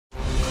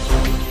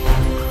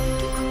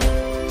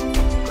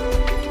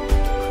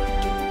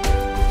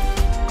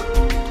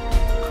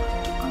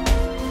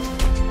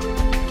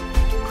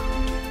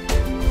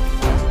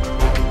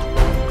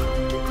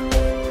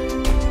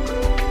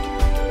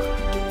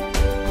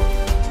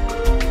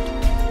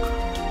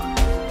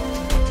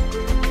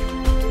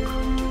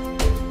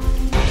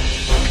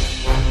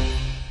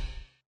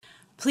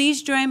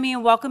please join me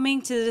in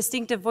welcoming to the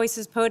Distinctive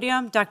Voices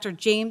podium, Dr.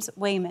 James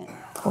Wayman.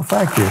 Well,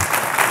 thank you.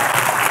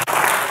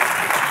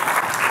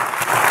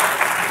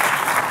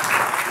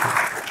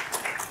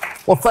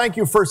 Well, thank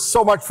you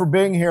so much for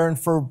being here and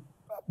for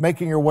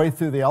making your way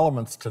through the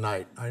elements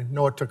tonight. I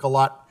know it took a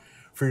lot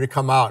for you to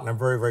come out, and I'm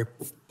very, very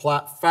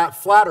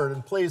flattered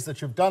and pleased that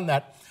you've done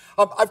that.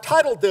 I've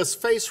titled this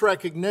Face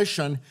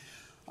Recognition.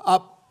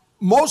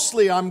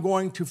 Mostly I'm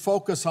going to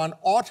focus on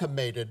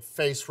automated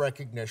face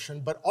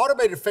recognition, but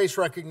automated face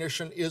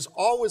recognition is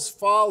always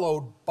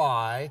followed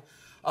by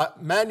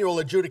manual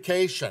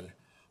adjudication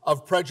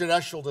of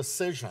prejudicial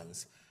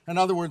decisions. In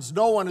other words,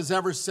 no one has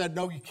ever said,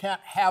 no, you can't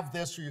have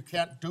this or you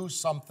can't do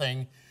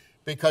something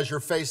because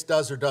your face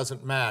does or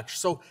doesn't match.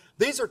 So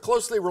these are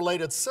closely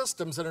related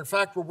systems, and in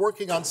fact, we're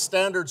working on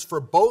standards for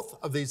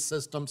both of these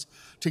systems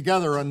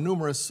together on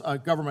numerous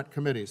government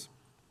committees.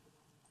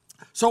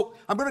 So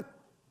I'm going to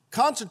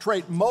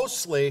concentrate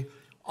mostly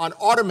on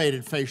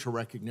automated facial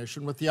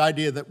recognition with the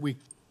idea that we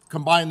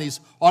combine these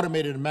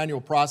automated and manual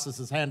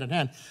processes hand in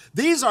hand.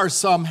 These are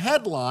some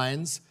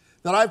headlines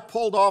that I've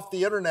pulled off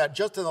the internet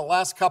just in the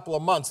last couple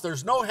of months.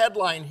 There's no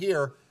headline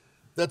here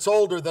that's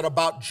older than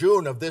about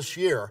June of this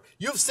year.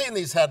 You've seen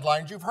these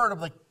headlines. You've heard of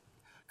the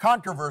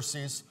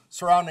controversies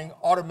surrounding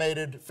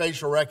automated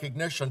facial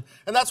recognition,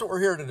 and that's what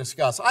we're here to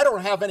discuss. I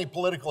don't have any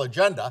political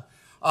agenda.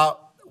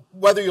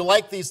 Whether you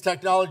like these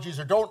technologies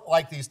or don't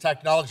like these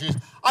technologies,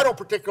 I don't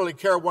particularly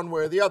care one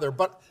way or the other,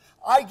 but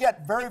I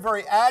get very,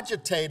 very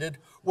agitated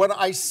when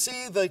I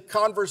see the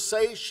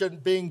conversation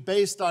being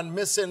based on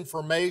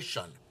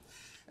misinformation.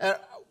 And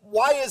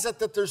why is it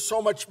that there's so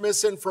much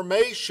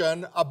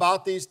misinformation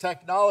about these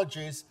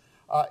technologies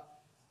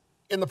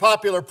in the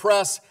popular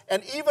press,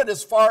 and even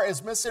as far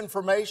as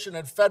misinformation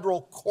in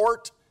federal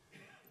court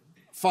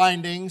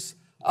findings?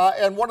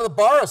 And one of the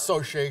bar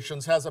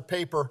associations has a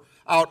paper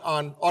out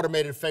on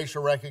automated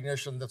facial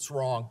recognition that's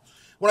wrong.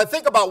 When I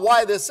think about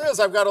why this is,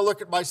 I've got to look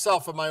at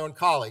myself and my own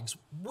colleagues.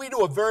 We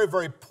do a very,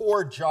 very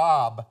poor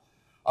job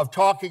of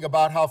talking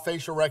about how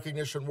facial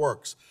recognition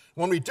works.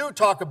 When we do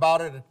talk about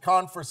it at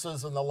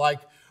conferences and the like,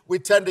 we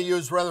tend to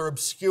use rather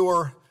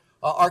obscure,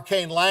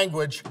 arcane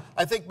language.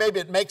 I think maybe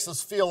it makes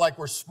us feel like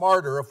we're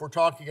smarter if we're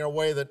talking in a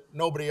way that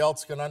nobody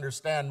else can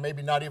understand,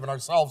 maybe not even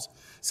ourselves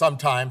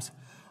sometimes.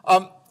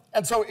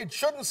 And so it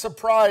shouldn't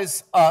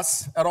surprise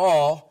us at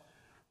all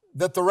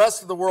that the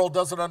rest of the world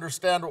doesn't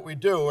understand what we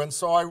do. And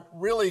so I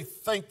really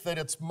think that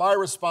it's my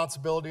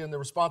responsibility and the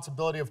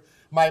responsibility of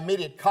my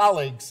immediate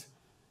colleagues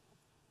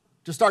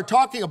to start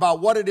talking about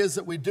what it is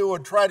that we do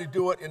and try to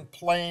do it in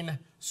plain,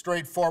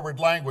 straightforward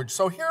language.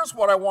 So here's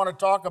what I want to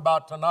talk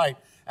about tonight,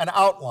 an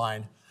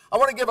outline. I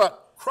want to give a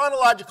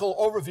chronological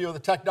overview of the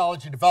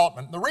technology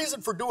development. And the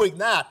reason for doing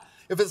that,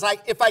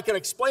 if I can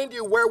explain to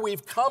you where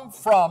we've come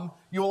from,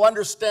 you will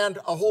understand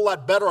a whole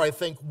lot better, I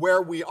think,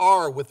 where we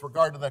are with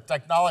regard to that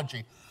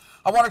technology.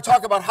 I want to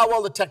talk about how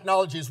well the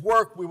technologies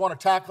work. We want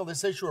to tackle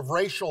this issue of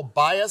racial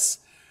bias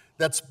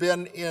that's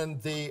been in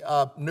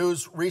the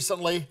news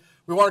recently.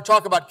 We want to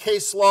talk about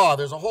case law.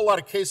 There's a whole lot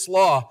of case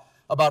law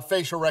about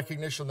facial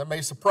recognition that may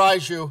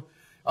surprise you.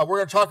 We're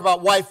going to talk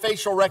about why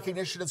facial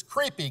recognition is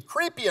creepy.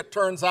 Creepy, it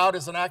turns out,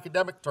 is an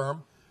academic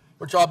term,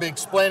 which I'll be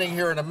explaining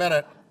here in a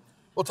minute.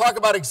 We'll talk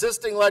about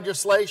existing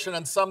legislation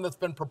and some that's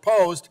been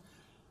proposed.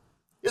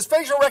 Is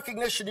facial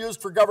recognition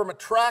used for government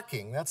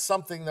tracking? That's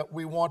something that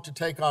we want to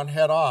take on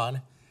head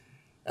on.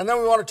 And then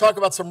we want to talk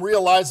about some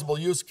realizable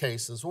use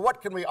cases. Well,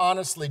 what can we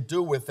honestly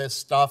do with this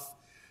stuff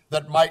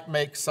that might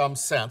make some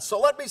sense? So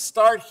let me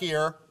start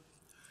here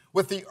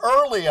with the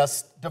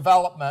earliest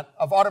development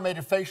of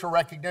automated facial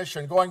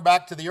recognition, going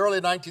back to the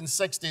early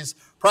 1960s,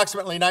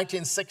 approximately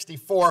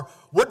 1964.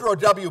 Woodrow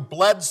W.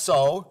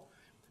 Bledsoe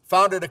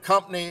founded a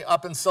company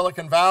up in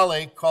Silicon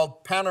Valley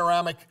called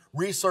Panoramic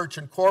Research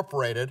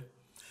Incorporated.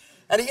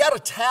 And he had a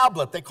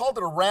tablet. They called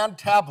it a RAND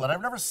tablet.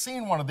 I've never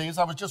seen one of these.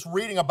 I was just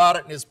reading about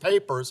it in his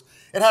papers.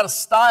 It had a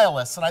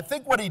stylus. And I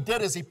think what he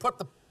did is he put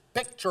the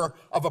picture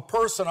of a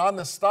person on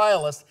the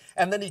stylus,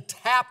 and then he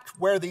tapped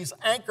where these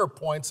anchor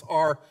points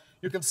are.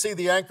 You can see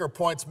the anchor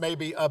points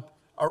maybe up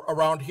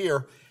around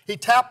here. He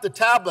tapped the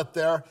tablet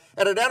there,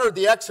 and it entered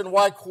the X and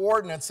Y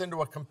coordinates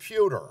into a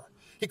computer.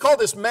 He called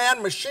this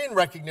man-machine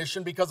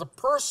recognition because a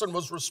person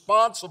was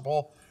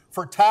responsible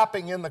for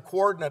tapping in the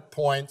coordinate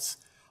points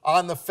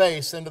on the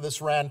face into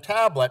this RAND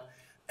tablet.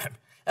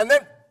 And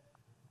then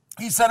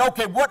he said,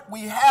 okay, what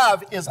we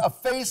have is a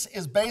face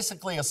is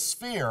basically a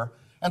sphere.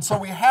 And so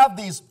we have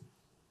these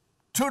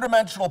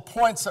two-dimensional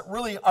points that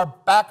really are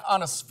back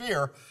on a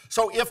sphere.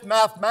 So if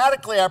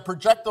mathematically I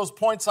project those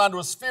points onto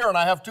a sphere and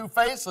I have two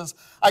faces,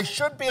 I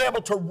should be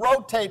able to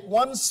rotate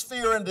one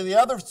sphere into the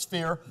other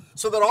sphere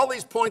so that all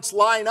these points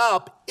line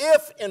up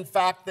if, in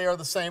fact, they are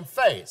the same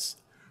face,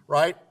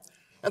 right?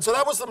 And so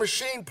that was the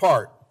machine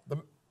part.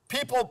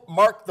 People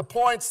marked the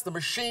points, the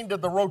machine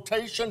did the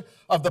rotation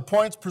of the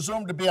points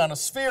presumed to be on a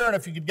sphere, and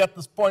if you could get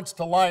the points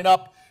to line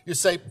up, you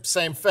say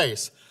same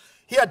face.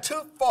 He had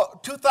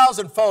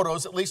 2,000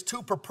 photos, at least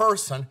two per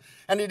person,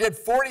 and he did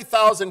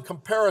 40,000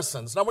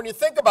 comparisons. Now, when you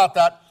think about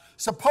that,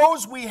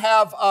 suppose we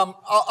have,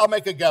 I'll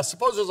make a guess.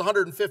 Suppose there's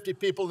 150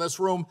 people in this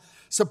room.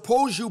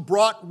 Suppose you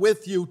brought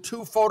with you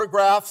 2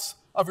 photographs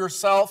of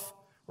yourself.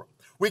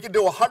 We could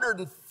do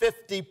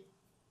 150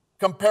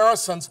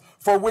 comparisons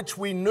for which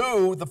we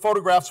knew the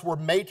photographs were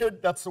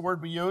mated. That's the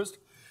word we used.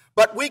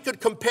 But we could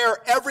compare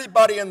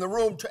everybody in the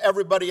room to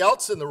everybody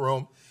else in the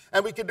room,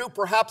 and we could do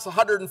perhaps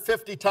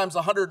 150 times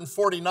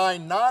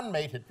 149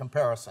 non-mated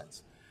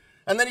comparisons.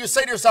 And then you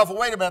say to yourself, well,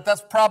 wait a minute,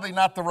 that's probably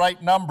not the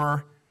right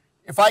number.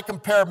 If I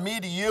compare me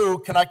to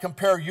you, can I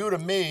compare you to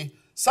me?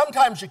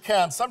 Sometimes you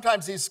can.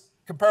 Sometimes these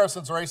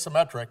comparisons are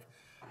asymmetric.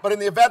 But in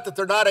the event that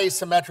they're not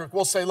asymmetric,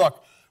 we'll say,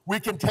 look, we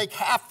can take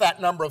half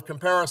that number of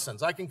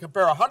comparisons. I can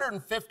compare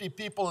 150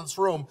 people in this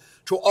room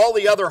to all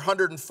the other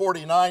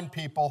 149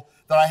 people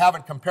that I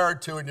haven't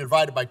compared to, and you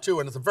divide it by 2,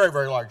 and it's a very,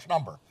 very large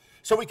number.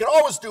 So we can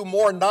always do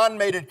more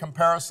non-mated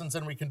comparisons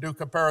than we can do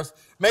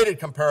mated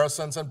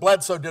comparisons, and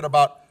Bledsoe did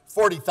about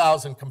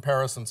 40,000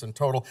 comparisons in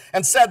total,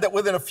 and said that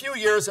within a few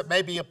years it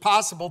may be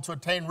possible to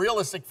attain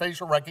realistic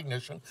facial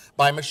recognition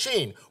by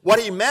machine. What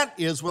he meant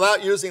is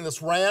without using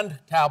this RAND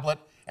tablet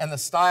and the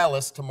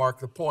stylus to mark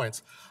the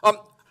points.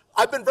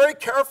 I've been very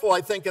careful,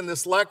 I think, in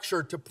this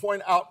lecture to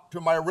point out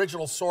to my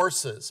original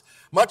sources.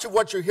 Much of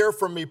what you hear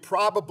from me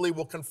probably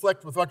will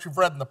conflict with what you've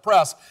read in the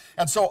press,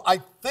 and so I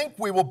think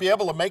we will be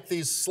able to make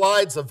these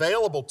slides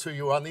available to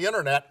you on the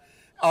internet,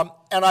 and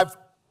I've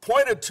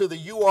pointed to the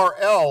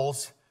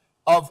URLs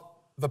of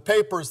the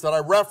papers that I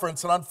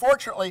reference, and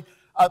unfortunately,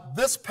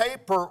 this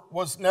paper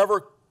was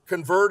never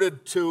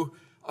converted to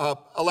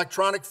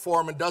electronic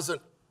form and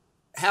doesn't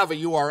have a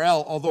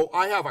URL, although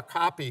I have a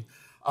copy.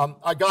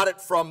 I got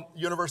it from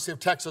University of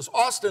Texas,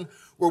 Austin,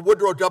 where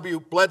Woodrow W.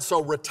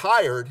 Bledsoe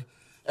retired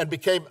and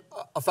became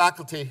a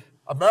faculty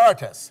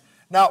emeritus.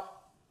 Now,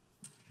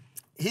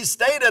 he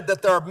stated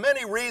that there are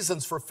many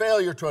reasons for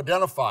failure to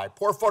identify: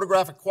 poor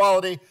photographic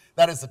quality,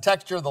 that is the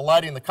texture, the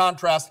lighting, the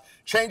contrast,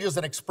 changes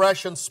in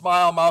expression,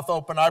 smile, mouth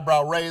open,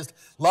 eyebrow raised,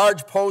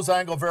 large pose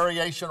angle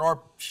variation,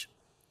 or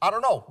I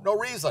don't know, no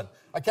reason.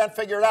 I can't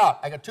figure it out.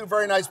 I got 2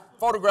 very nice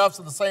photographs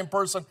of the same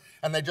person,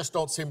 and they just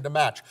don't seem to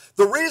match.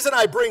 The reason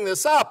I bring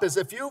this up is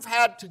if you've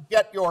had to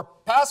get your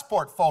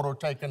passport photo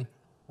taken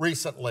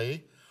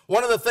recently,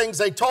 one of the things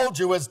they told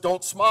you is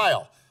don't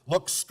smile,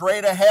 look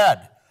straight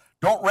ahead,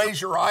 don't raise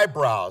your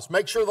eyebrows,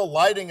 make sure the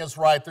lighting is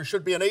right. There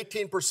should be an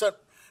 18%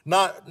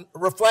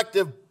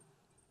 reflective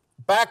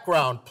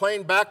background,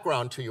 plain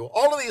background to you.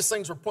 All of these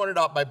things were pointed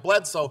out by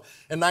Bledsoe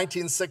in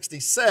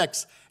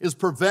 1966 is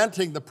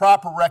preventing the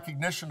proper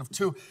recognition of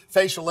 2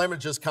 facial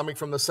images coming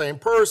from the same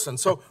person.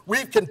 So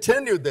we've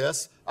continued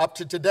this up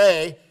to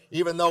today,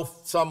 even though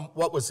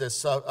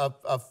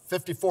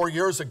 54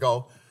 years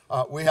ago,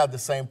 we had the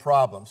same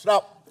problems.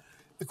 Now,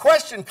 the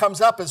question comes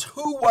up is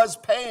who was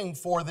paying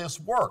for this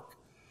work?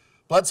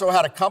 Bledsoe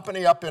had a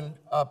company up in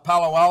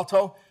Palo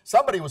Alto.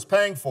 Somebody was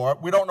paying for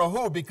it. We don't know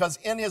who, because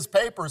in his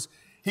papers,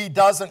 he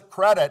doesn't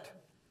credit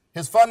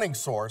his funding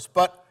source.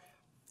 But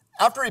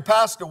after he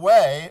passed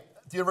away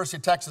at the University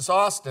of Texas,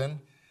 Austin,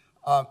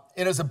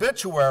 in his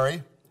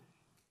obituary,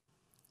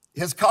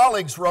 his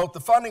colleagues wrote, the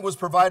funding was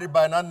provided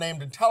by an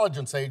unnamed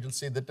intelligence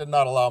agency that did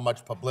not allow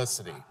much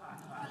publicity.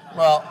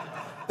 Well,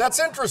 that's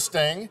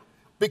interesting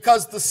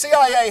because the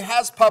CIA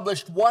has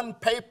published 1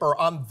 paper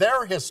on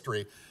their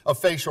history of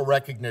facial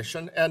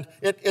recognition, and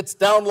it's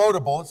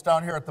downloadable. It's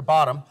down here at the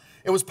bottom.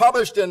 It was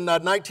published in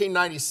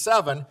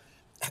 1997.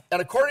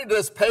 And according to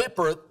this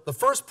paper, the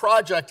first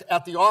project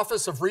at the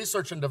Office of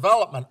Research and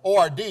Development,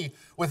 ORD,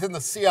 within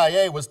the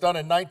CIA was done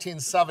in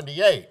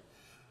 1978.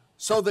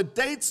 So the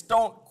dates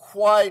don't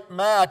quite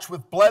match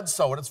with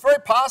Bledsoe. And it's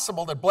very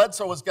possible that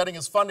Bledsoe was getting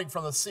his funding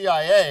from the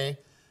CIA,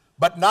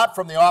 but not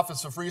from the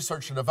Office of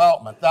Research and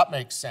Development. That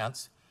makes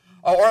sense.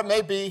 Or it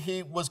may be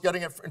he was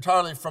getting it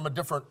entirely from a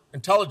different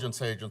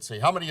intelligence agency.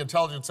 How many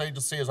intelligence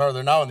agencies are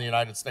there now in the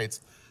United States?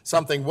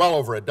 Something well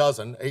over a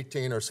dozen,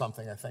 18 or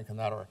something, I think, in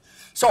that order.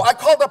 So I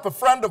called up a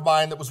friend of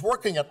mine that was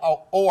working at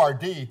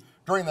ORD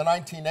during the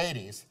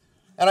 1980s,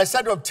 and I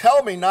said to him,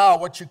 tell me now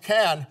what you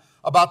can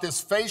about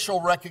this facial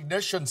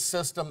recognition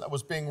system that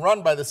was being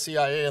run by the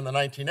CIA in the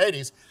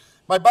 1980s.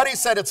 My buddy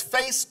said it's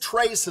face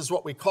trace is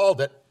what we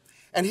called it,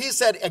 and he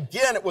said,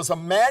 again, it was a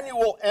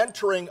manual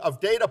entering of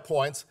data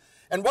points.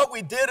 And what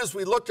we did is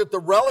we looked at the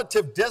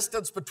relative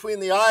distance between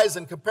the eyes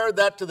and compared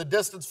that to the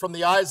distance from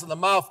the eyes and the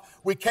mouth.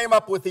 We came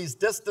up with these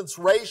distance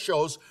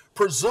ratios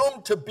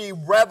presumed to be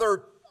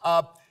rather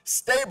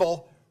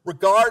stable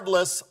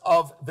regardless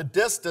of the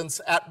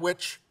distance at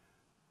which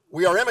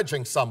we are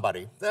imaging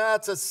somebody.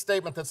 That's a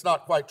statement that's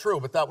not quite true,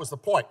 but that was the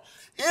point.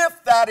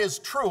 If that is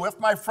true, if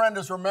my friend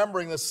is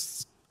remembering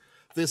this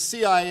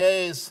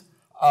CIA's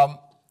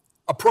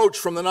approach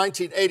from the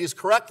 1980s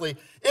correctly,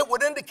 it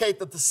would indicate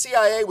that the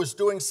CIA was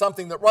doing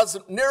something that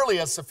wasn't nearly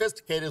as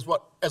sophisticated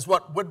as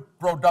what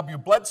Woodrow W.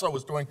 Bledsoe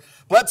was doing.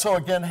 Bledsoe,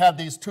 again, had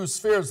these 2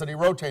 spheres that he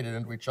rotated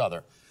into each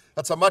other.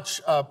 That's a much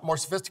more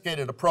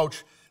sophisticated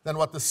approach than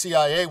what the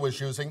CIA was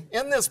using.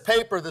 In this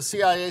paper, the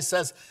CIA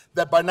says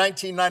that by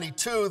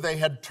 1992, they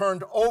had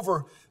turned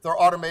over their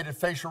automated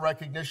facial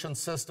recognition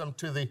system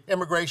to the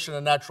Immigration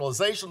and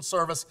Naturalization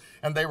Service,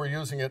 and they were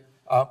using it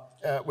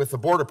with the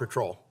Border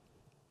Patrol.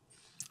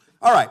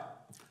 All right.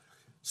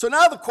 So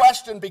now the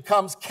question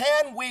becomes,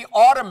 can we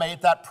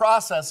automate that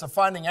process of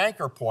finding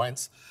anchor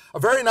points? A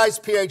very nice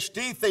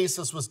PhD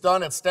thesis was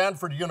done at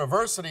Stanford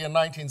University in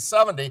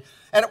 1970,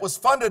 and it was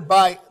funded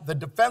by the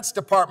Defense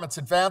Department's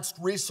Advanced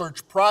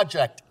Research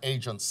Project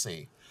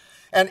Agency.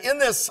 And in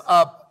this,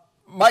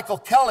 Michael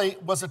Kelly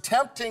was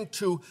attempting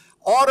to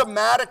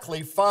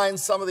automatically find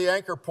some of the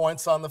anchor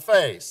points on the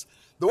face.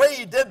 The way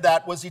he did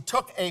that was he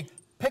took a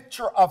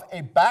picture of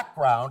a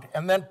background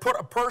and then put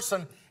a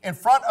person in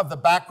front of the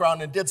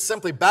background and did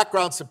simply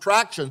background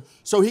subtraction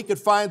so he could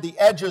find the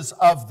edges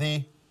of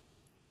the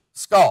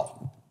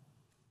skull.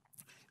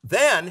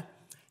 Then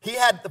he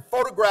had the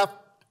photograph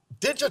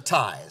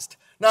digitized.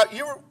 Now,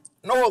 you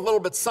know a little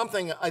bit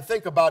something, I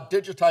think, about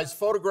digitized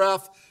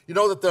photograph. You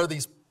know that there are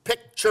these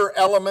picture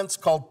elements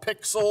called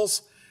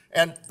pixels,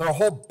 and there are a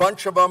whole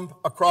bunch of them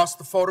across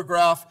the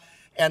photograph.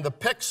 And the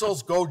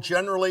pixels go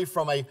generally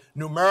from a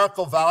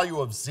numerical value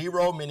of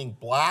 0, meaning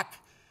black,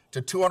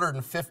 to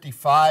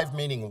 255,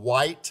 meaning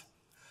white.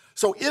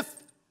 So if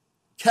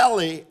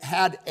Kelly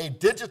had a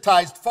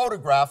digitized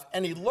photograph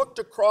and he looked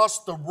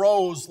across the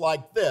rows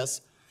like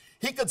this,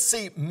 he could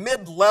see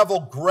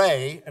mid-level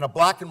gray in a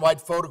black and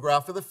white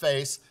photograph of the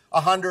face,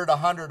 100,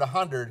 100,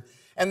 100.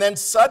 And then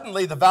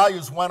suddenly the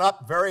values went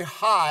up very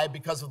high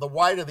because of the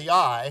white of the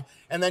eye,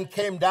 and then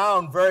came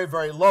down very,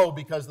 very low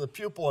because of the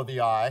pupil of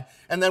the eye,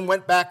 and then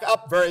went back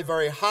up very,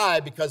 very high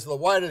because of the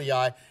white of the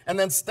eye, and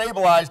then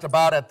stabilized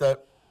about at the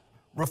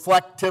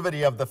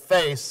reflectivity of the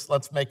face.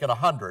 Let's make it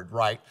 100,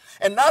 right?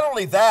 And not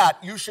only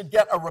that, you should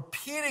get a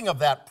repeating of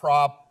that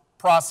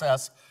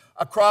process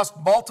across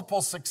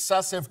multiple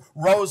successive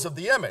rows of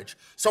the image.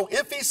 So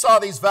if he saw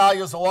these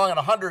values along at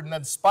 100 and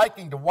then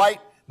spiking to white,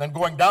 then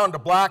going down to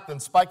black, then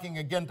spiking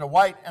again to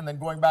white, and then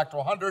going back to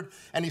 100,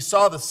 and he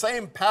saw the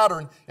same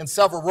pattern in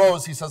several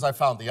rows, he says, I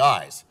found the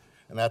eyes.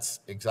 And that's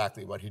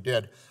exactly what he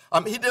did.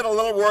 He did a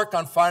little work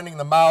on finding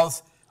the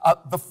mouths.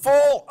 The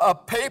full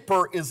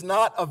paper is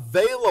not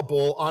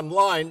available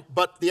online,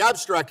 but the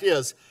abstract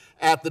is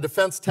at the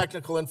Defense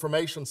Technical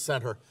Information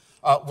Center,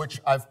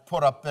 which I've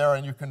put up there,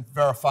 and you can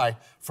verify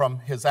from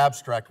his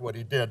abstract what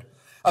he did.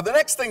 The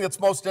next thing that's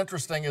most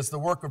interesting is the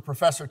work of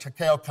Professor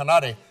Takeo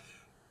Kanade.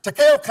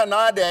 Takeo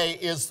Kanade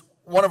is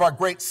one of our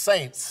great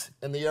saints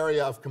in the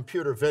area of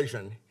computer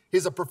vision.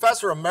 He's a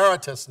professor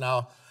emeritus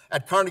now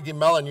at Carnegie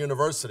Mellon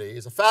University.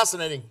 He's a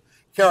fascinating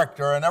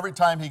character, and every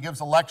time he gives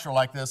a lecture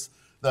like this,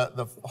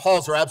 the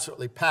halls are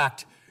absolutely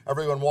packed,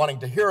 everyone wanting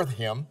to hear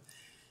him.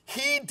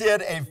 He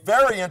did a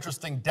very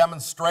interesting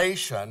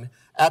demonstration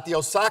at the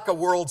Osaka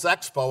World's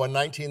Expo in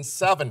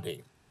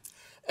 1970.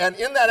 And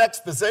in that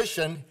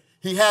exposition,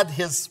 he had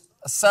his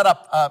set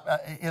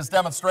up his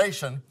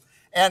demonstration,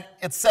 and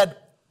it said,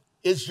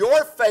 is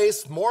your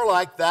face more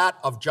like that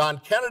of John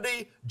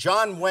Kennedy,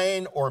 John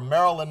Wayne, or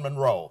Marilyn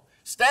Monroe?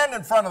 Stand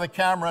in front of the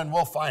camera and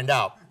we'll find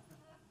out.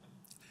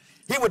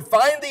 He would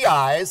find the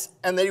eyes,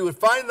 and then he would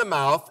find the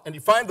mouth, and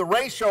he'd find the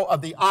ratio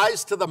of the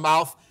eyes to the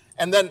mouth,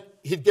 and then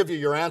he'd give you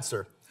your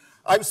answer.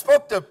 I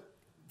spoke to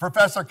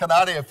Professor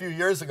Kanade a few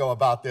years ago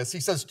about this. He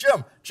says,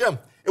 Jim,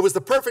 it was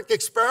the perfect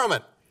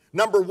experiment.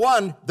 Number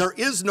one, there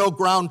is no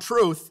ground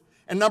truth,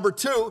 and number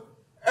two,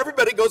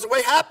 everybody goes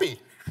away happy.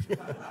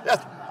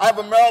 Yes, I have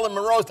a Marilyn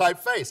Monroe type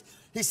face.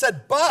 He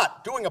said,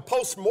 but doing a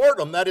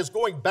post-mortem, that is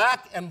going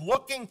back and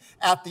looking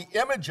at the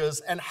images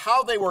and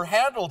how they were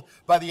handled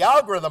by the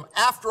algorithm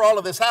after all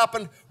of this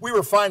happened, we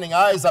were finding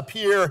eyes up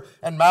here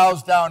and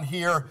mouths down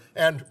here,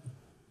 and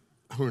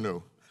who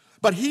knew?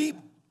 But his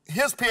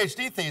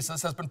PhD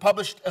thesis has been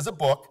published as a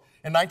book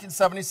in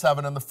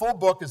 1977, and the full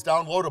book is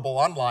downloadable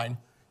online.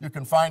 You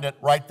can find it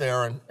right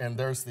there, and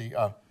there's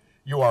the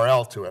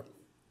URL to it.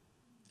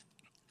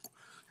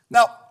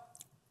 Now,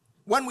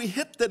 when we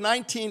hit the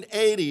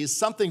 1980s,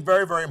 something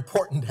very, very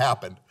important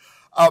happened.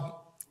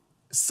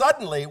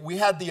 Suddenly, we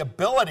had the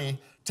ability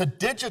to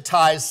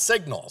digitize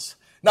signals.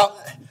 Now,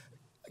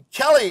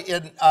 Kelly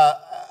in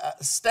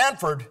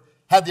Stanford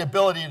had the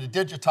ability to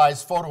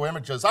digitize photo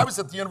images. I was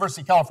at the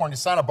University of California,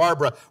 Santa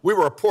Barbara. We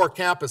were a poor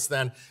campus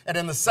then, and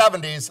in the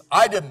 70s,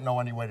 I didn't know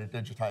any way to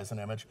digitize an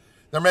image.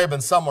 There may have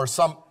been some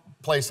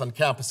place on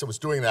campus that was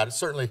doing that. It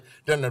certainly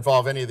didn't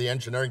involve any of the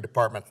engineering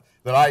department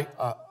that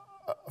I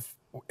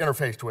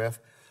interfaced with.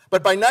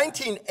 But by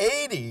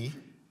 1980,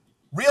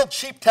 real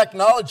cheap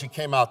technology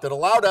came out that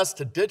allowed us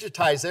to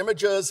digitize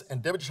images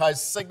and digitize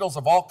signals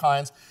of all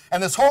kinds.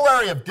 And this whole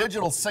area of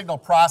digital signal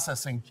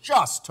processing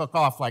just took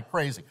off like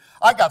crazy.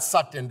 I got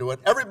sucked into it.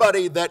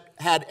 Everybody that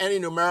had any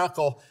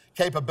numerical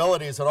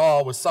capabilities at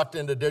all was sucked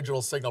into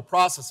digital signal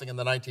processing in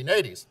the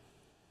 1980s.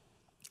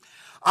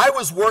 I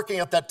was working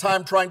at that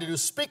time trying to do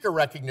speaker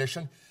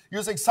recognition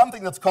using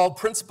something that's called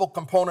principal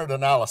component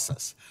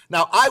analysis.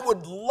 Now, I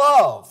would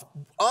love,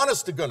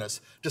 honest to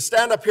goodness, to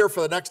stand up here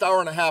for the next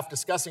hour and a half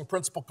discussing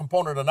principal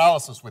component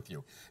analysis with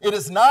you. It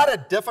is not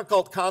a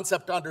difficult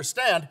concept to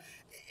understand.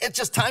 It's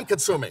just time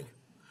consuming,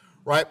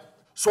 right?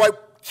 So I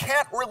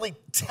can't really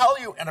tell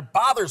you, and it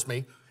bothers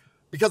me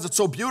because it's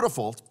so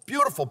beautiful. It's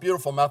beautiful,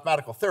 beautiful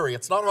mathematical theory.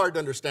 It's not hard to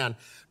understand.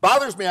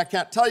 Bothers me, I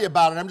can't tell you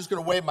about it. I'm just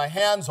going to wave my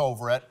hands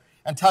over it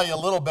and tell you a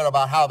little bit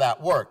about how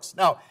that works.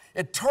 Now,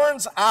 it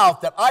turns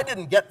out that I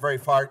didn't get very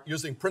far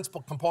using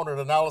principal component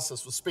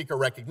analysis with speaker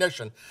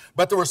recognition,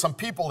 but there were some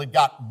people that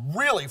got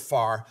really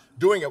far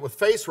doing it with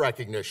face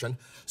recognition.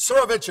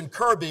 Surovich and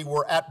Kirby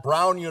were at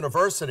Brown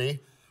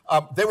University.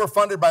 They were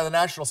funded by the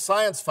National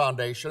Science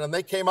Foundation, and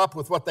they came up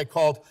with what they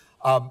called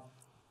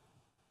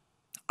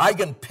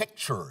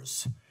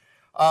eigenpictures.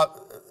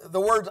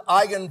 The words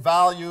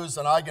eigenvalues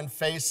and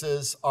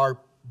eigenfaces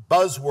are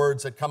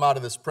buzzwords that come out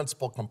of this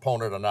principal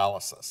component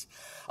analysis.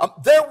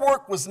 Their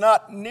work was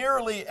not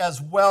nearly as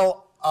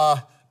well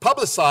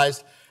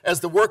publicized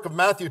as the work of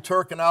Matthew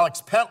Turk and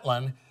Alex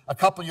Pentland a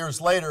couple years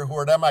later, who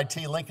were at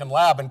MIT Lincoln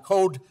Lab and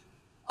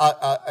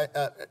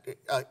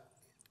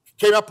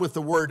came up with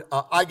the word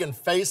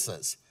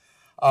eigenfaces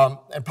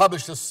and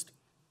published this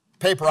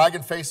paper,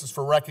 Eigenfaces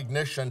for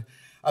Recognition.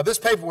 This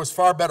paper was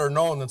far better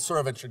known than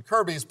Surovich and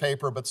Kirby's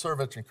paper, but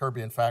Surovich and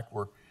Kirby, in fact,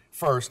 were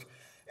first.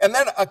 And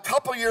then a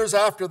couple years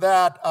after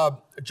that,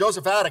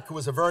 Joseph Attic, who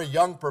was a very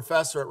young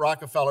professor at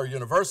Rockefeller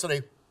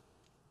University,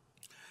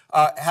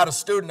 had a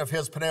student of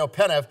his, Paneo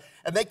Penev,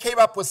 and they came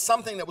up with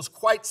something that was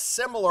quite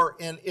similar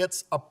in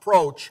its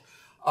approach,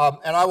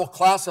 and I will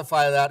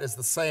classify that as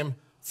the same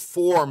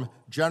form,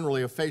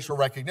 generally, of facial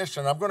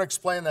recognition. I'm going to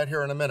explain that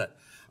here in a minute.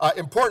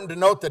 Important to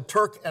note that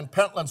Turk and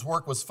Pentland's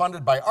work was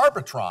funded by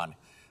Arbitron.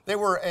 They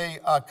were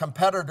a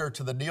competitor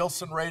to the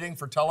Nielsen rating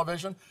for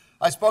television.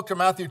 I spoke to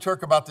Matthew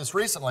Turk about this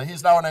recently.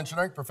 He's now an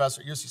engineering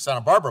professor at UC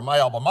Santa Barbara, my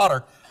alma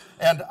mater,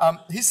 and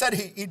he said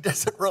he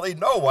doesn't really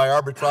know why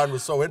Arbitron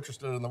was so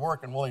interested in the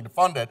work and willing to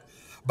fund it.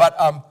 But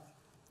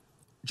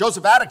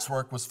Joseph Attic's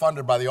work was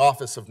funded by the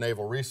Office of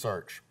Naval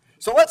Research.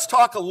 So let's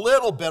talk a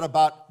little bit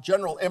about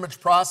general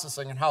image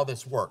processing and how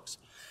this works.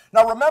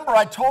 Now remember,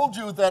 I told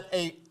you that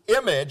an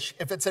image,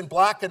 if it's in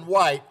black and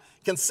white,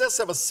 consists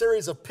of a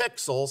series of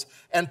pixels,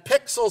 and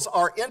pixels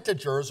are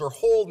integers or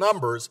whole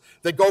numbers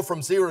that go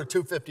from 0 to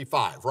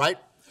 255, right?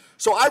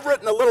 So I've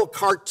written a little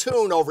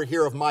cartoon over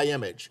here of my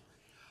image.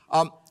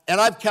 And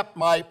I've kept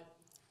my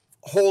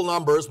whole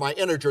numbers, my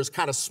integers,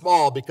 kind of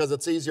small because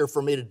it's easier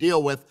for me to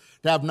deal with,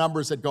 to have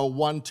numbers that go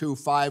 1, 2,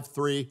 5,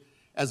 3,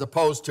 as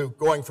opposed to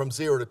going from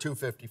 0 to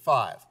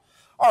 255.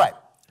 All right,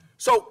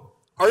 so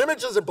our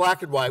images are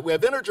black and white. We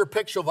have integer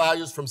pixel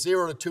values from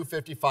 0 to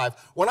 255.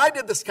 When I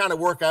did this kind of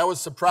work, I always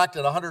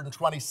subtracted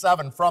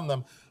 127 from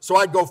them, so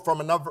I'd go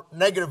from a number,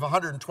 negative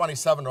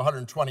 127 to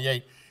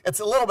 128. It's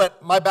a little bit,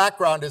 my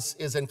background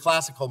is in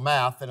classical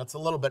math, and it's a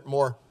little bit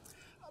more,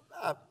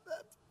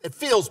 it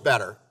feels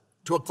better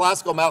to a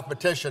classical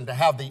mathematician to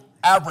have the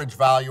average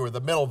value or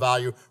the middle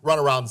value run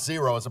around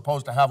 0 as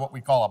opposed to have what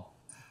we call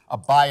a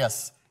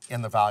bias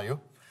in the value.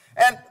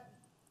 And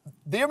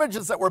the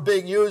images that were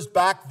being used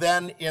back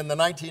then in the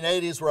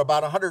 1980s were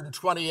about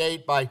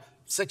 128 by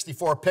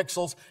 64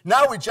 pixels.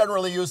 Now we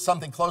generally use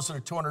something closer to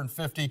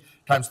 250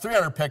 times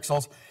 300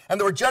 pixels, and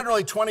there were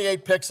generally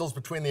 28 pixels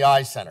between the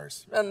eye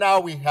centers. And now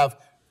we have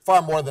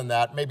far more than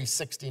that, maybe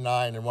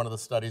 69 in one of the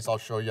studies I'll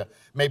show you,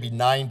 maybe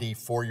 90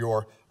 for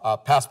your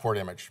passport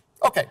image.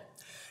 Okay,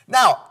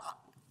 now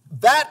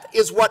that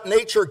is what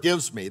nature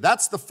gives me.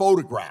 That's the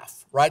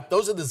photograph, right?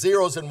 Those are the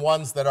zeros and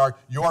ones that are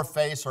your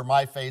face or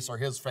my face or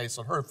his face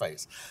or her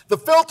face. The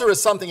filter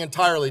is something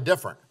entirely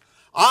different.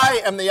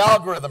 I am the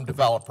algorithm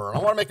developer, and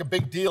I want to make a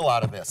big deal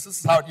out of this. This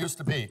is how it used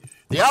to be.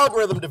 The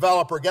algorithm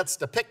developer gets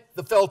to pick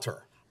the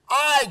filter.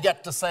 I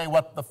get to say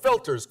what the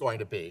filter is going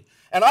to be.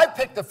 And I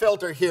picked a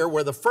filter here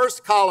where the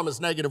first column is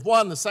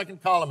 -1, the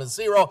second column is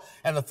 0,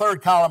 and the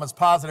third column is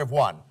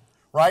 +1,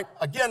 right?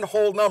 Again,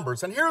 whole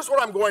numbers. And here's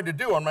what I'm going to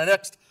do on my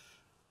next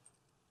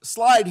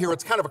slide here.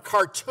 It's kind of a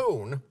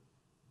cartoon.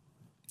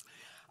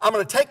 I'm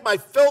going to take my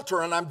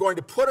filter and I'm going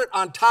to put it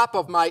on top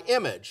of my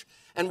image.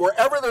 And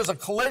wherever there's a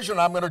collision,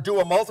 I'm going to do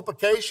a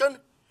multiplication,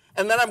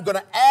 and then I'm going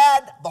to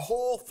add the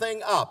whole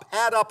thing up,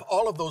 add up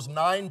all of those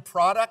 9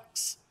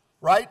 products,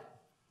 right?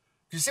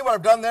 Do you see what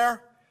I've done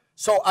there?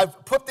 So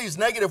I've put these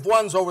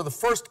 -1s over the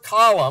first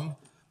column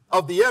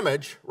of the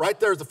image. Right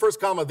there's the first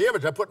column of the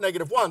image. I put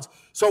 -1s.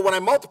 So when I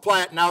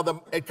multiply it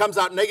now, it comes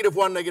out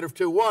 -1,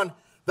 -2, 1.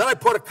 Then I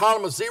put a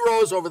column of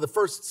zeros over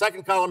the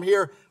second column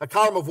here, a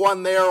column of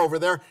 1 there, over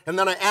there, and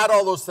then I add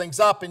all those things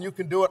up, and you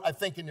can do it, I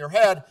think, in your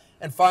head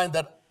and find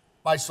that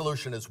my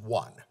solution is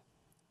 1,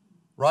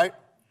 right?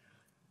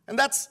 And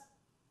that's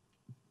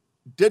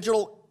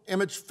digital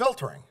image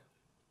filtering.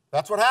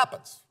 That's what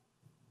happens.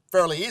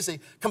 Fairly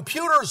easy.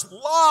 Computers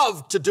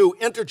love to do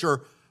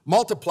integer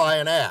multiply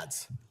and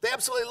adds. They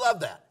absolutely love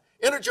that.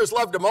 Integers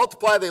love to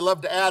multiply, they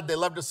love to add, they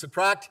love to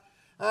subtract.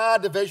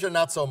 Division,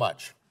 not so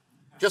much.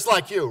 Just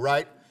like you,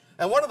 right?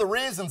 And one of the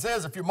reasons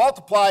is if you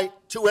multiply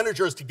two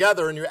integers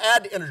together and you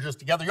add integers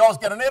together, you always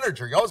get an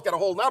integer. You always get a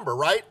whole number,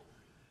 right?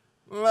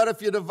 But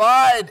if you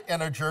divide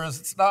integers,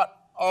 it's not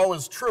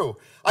always true.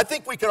 I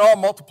think we can all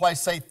multiply,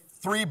 say,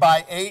 3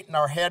 by 8 in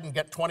our head and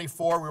get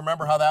 24. We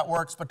remember how that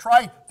works. But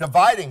try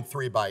dividing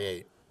 3 by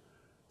 8.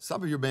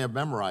 Some of you may have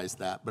memorized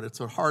that, but it's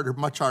a harder,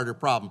 much harder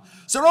problem.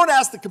 So don't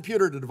ask the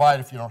computer to divide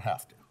if you don't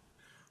have to.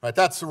 Right,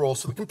 that's the rule.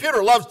 So the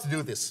computer loves to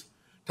do this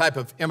type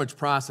of image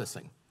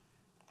processing.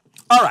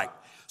 All right,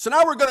 so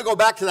now we're going to go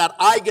back to that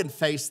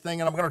eigenface thing,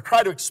 and I'm going to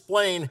try to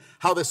explain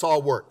how this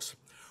all works.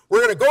 We're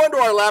going to go into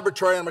our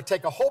laboratory, and I'm going to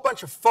take a whole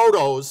bunch of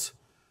photos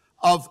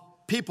of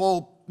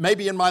people,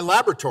 maybe in my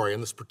laboratory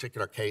in this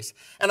particular case,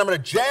 and I'm going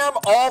to jam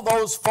all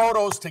those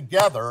photos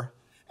together,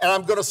 and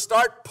I'm going to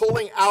start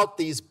pulling out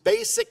these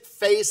basic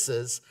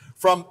faces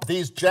from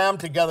these jammed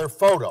together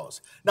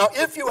photos. Now,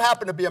 if you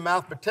happen to be a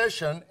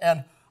mathematician,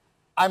 and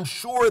I'm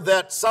sure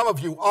that some of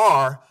you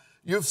are,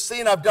 you've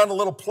seen I've done a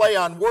little play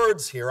on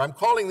words here. I'm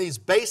calling these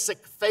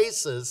basic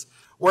faces,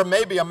 where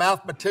maybe a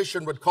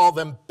mathematician would call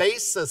them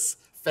basis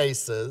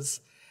faces.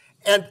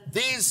 And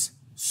these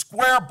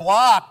square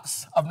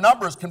blocks of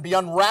numbers can be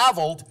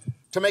unraveled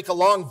to make a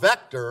long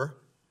vector.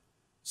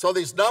 So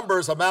these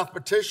numbers, a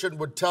mathematician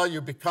would tell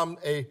you, become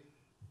a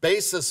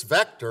basis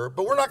vector.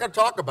 But we're not going to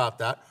talk about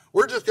that.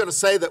 We're just going to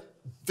say that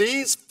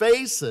these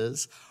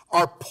faces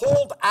are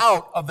pulled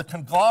out of the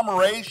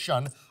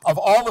conglomeration of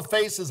all the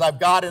faces I've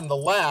got in the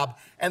lab,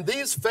 and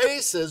these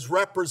faces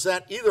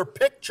represent either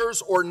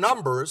pictures or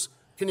numbers.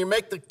 Can you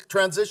make the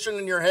transition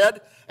in your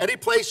head? Any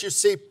place you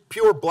see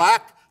pure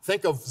black,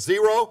 think of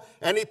 0.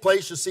 Any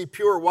place you see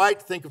pure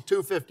white, think of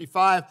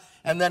 255.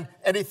 And then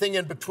anything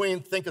in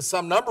between, think of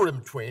some number in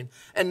between.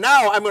 And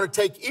now I'm going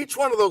to take each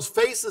one of those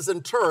faces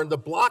in turn, the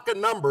block of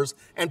numbers,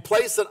 and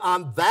place it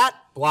on that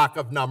block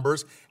of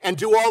numbers and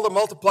do all the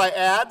multiply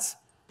adds.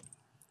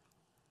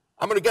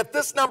 I'm going to get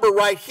this number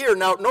right here.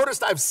 Now,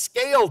 notice I've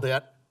scaled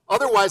it.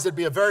 Otherwise, it'd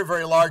be a very,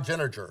 very large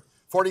integer,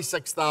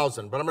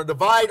 46,000. But I'm going to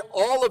divide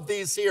all of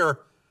these here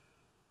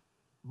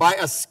by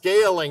a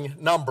scaling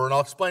number, and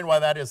I'll explain why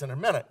that is in a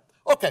minute.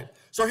 Okay,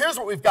 so here's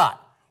what we've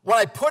got. When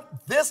I put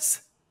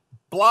this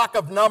block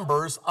of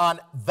numbers on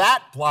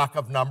that block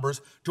of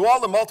numbers, do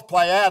all the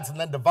multiply adds, and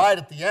then divide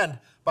at the end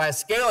by a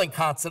scaling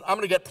constant, I'm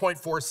going to get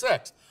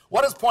 0.46.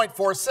 What is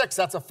 0.46?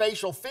 That's a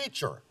facial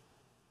feature.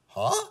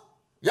 Huh?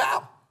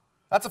 Yeah.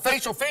 That's a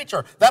facial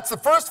feature. That's the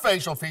first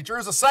facial feature.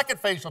 Here's a second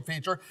facial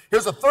feature.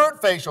 Here's a third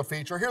facial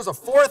feature. Here's a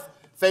fourth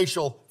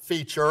facial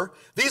feature.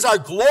 These are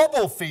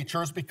global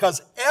features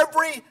because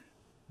every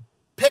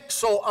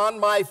pixel on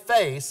my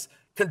face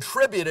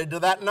contributed to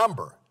that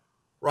number,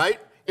 right?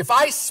 If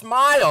I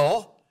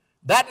smile,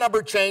 that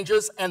number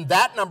changes, and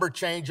that number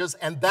changes,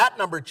 and that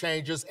number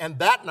changes, and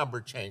that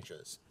number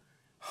changes.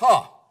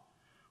 Huh.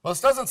 Well,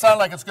 this doesn't sound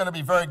like it's going to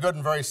be very good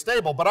and very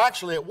stable, but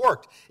actually it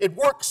worked. It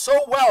worked so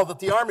well that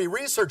the Army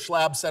Research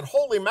Lab said,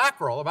 holy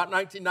mackerel, about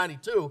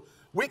 1992,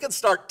 we can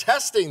start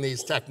testing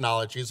these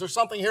technologies. There's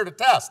something here to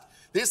test.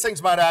 These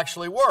things might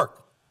actually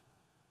work.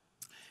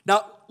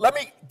 Now, let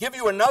me give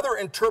you another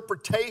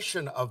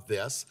interpretation of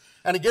this.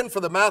 And again,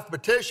 for the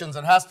mathematicians,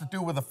 it has to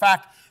do with the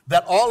fact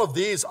that all of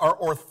these are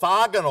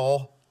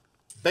orthogonal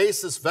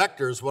basis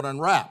vectors when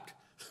unwrapped.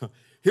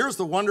 Here's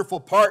the wonderful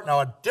part. Now,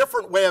 a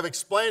different way of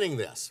explaining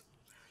this.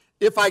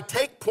 If I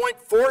take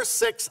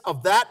 0.46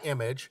 of that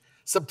image,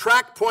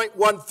 subtract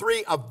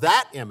 0.13 of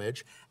that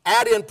image,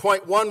 add in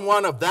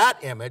 0.11 of that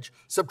image,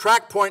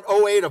 subtract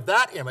 0.08 of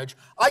that image,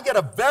 I get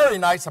a very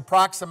nice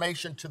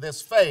approximation to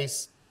this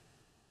face.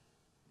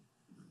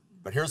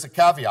 But here's a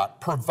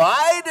caveat.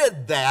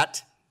 Provided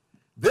that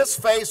this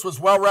face was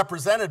well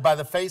represented by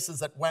the faces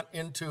that went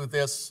into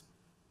this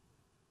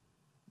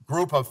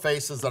group of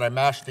faces that I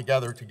mashed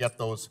together to get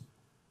those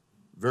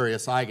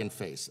various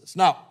eigenfaces.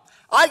 Now,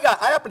 I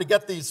happened to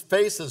get these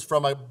faces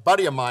from a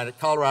buddy of mine at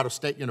Colorado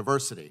State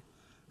University.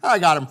 I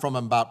got them from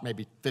him about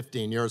maybe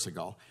 15 years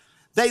ago.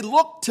 They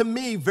look to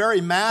me very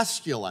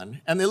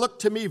masculine, and they look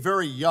to me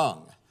very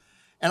young.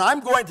 And I'm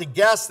going to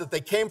guess that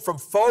they came from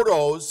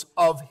photos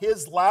of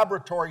his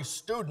laboratory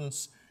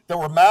students that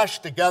were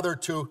mashed together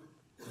to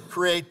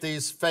create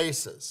these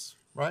faces,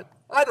 right?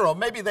 I don't know,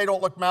 maybe they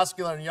don't look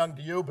masculine and young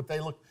to you, but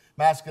they look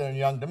masculine and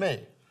young to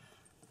me.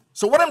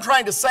 So what I'm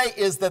trying to say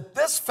is that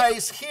this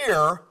face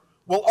here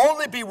will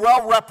only be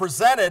well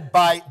represented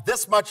by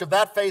this much of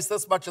that face,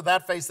 this much of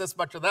that face, this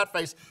much of that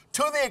face,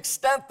 to the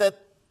extent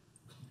that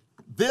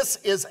this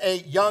is a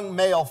young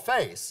male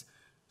face.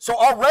 So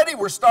already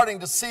we're starting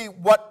to see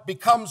what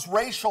becomes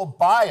racial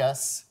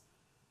bias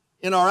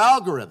in our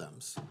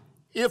algorithms.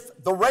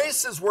 If the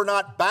races were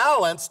not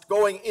balanced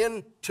going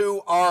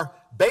into our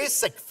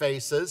basic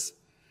faces,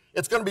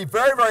 it's going to be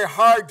very, very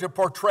hard to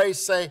portray,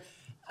 say,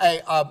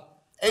 an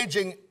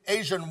aging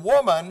Asian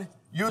woman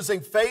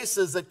using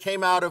faces that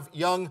came out of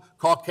young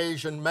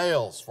Caucasian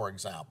males, for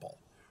example,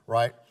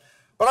 right?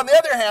 But on the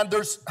other hand,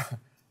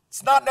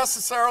 it's not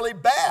necessarily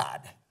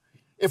bad.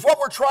 If what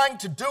we're trying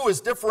to do is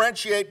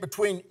differentiate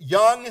between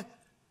young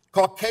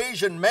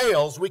Caucasian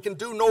males, we can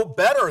do no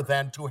better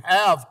than to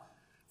have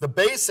the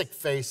basic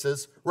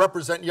faces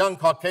represent young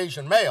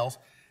Caucasian males.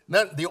 And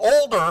then the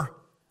older,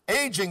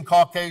 aging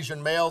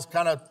Caucasian males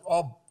kind of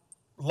all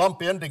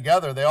lump in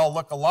together. They all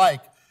look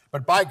alike.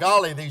 But by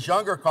golly, these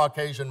younger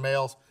Caucasian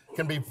males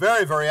can be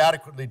very, very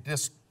adequately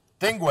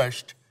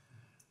distinguished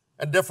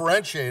and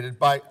differentiated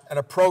by an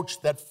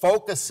approach that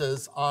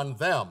focuses on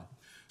them.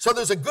 So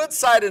there's a good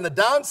side and a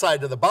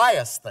downside to the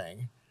bias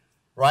thing,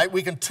 right?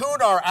 We can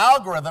tune our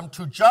algorithm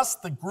to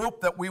just the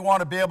group that we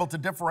want to be able to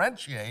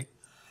differentiate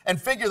and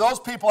figure those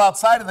people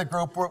outside of the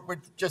group, we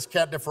just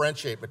can't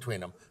differentiate between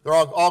them. They're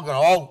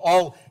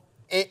all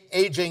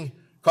aging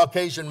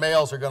Caucasian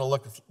males are going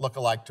to look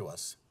alike to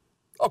us.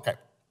 Okay.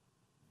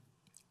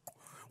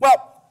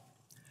 Well,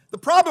 the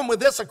problem with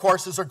this, of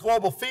course, is our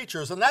global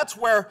features, and that's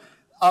where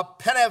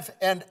Penev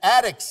and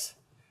Attick's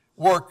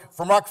work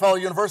from Rockefeller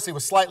University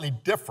was slightly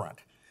different.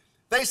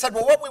 They said,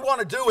 well, what we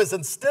want to do is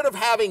instead of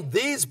having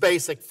these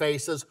basic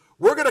faces,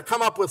 we're going to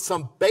come up with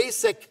some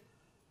basic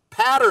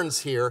patterns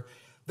here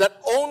that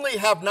only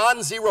have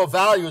non-zero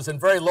values in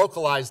very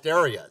localized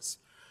areas.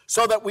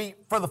 So that we,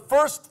 for the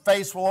first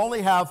face, will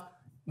only have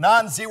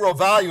non-zero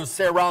values,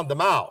 say, around the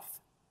mouth.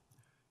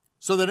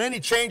 So that any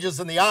changes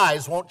in the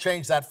eyes won't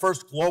change that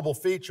first global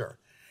feature.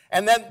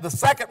 And then the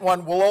second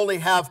one will only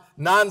have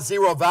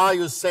non-zero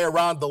values, say,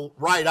 around the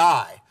right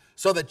eye.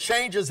 So that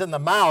changes in the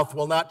mouth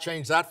will not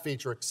change that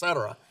feature,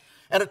 etc.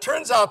 And it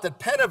turns out that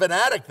Penev and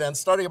Attick then,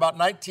 starting about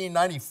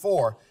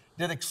 1994,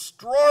 did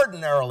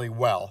extraordinarily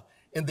well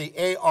in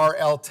the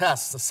ARL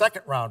tests, the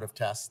second round of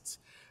tests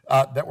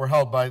that were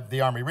held by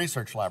the Army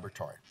Research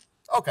Laboratory.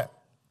 Okay.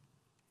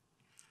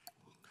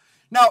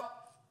 Now,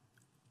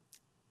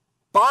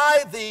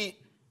 by the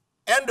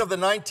end of the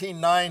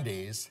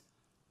 1990s,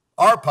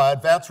 ARPA,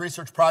 Advanced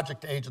Research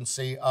Project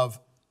Agency of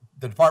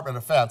the Department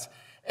of Defense,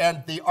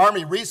 and the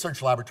Army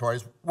Research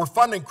Laboratories were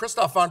funding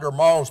Christoph von der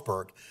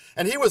Mausberg.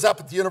 And he was up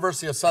at the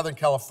University of Southern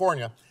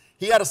California.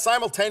 He had a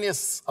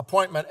simultaneous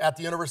appointment at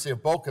the University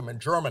of Bochum in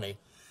Germany.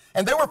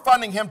 And they were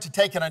funding him to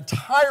take an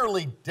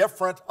entirely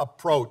different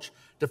approach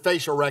to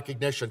facial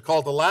recognition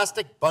called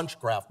elastic bunch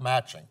graph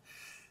matching.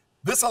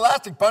 This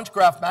elastic bunch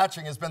graph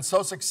matching has been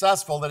so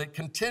successful that it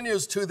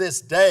continues to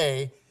this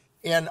day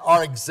in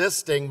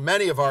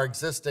many of our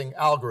existing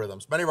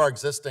algorithms, many of our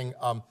existing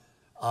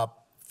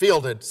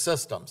fielded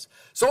systems.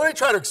 So let me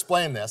try to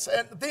explain this.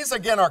 And these,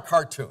 again, are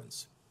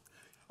cartoons.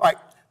 All right,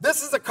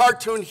 this is a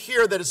cartoon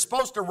here that is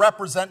supposed to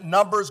represent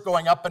numbers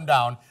going up and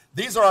down.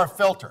 These are our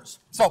filters.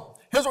 So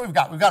here's what we've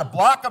got. We've got a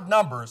block of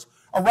numbers.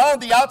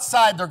 Around the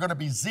outside, they're going to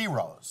be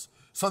zeros.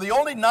 So the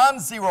only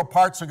non-zero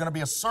parts are going to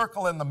be a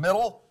circle in the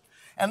middle.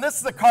 And this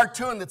is a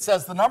cartoon that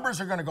says the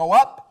numbers are going to go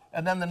up,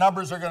 and then the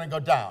numbers are going to go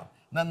down.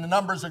 And then the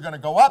numbers are going to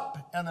go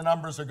up, and the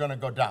numbers are going to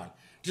go down.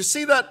 Do you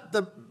see that?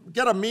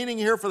 Get a meaning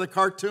here for the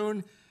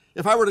cartoon?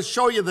 If I were to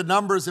show you the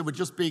numbers, it would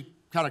just be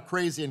kind of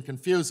crazy and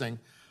confusing.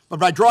 But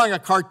by drawing a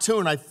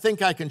cartoon, I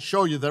think I can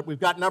show you that we've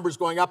got numbers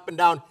going up and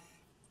down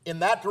in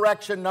that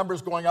direction,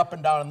 numbers going up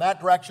and down in that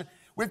direction.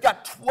 We've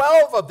got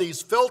 12 of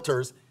these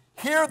filters.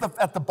 Here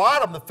at the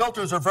bottom, the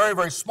filters are very,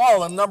 very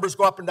small, and numbers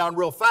go up and down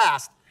real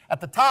fast. At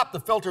the top, the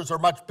filters are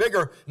much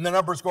bigger, and the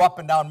numbers go up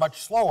and down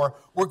much slower.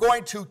 We're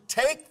going to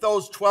take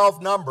those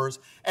 12 numbers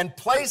and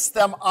place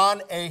them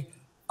on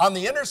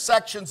the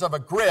intersections of a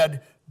grid.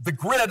 The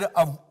grid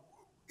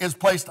is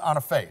placed on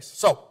a face.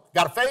 So,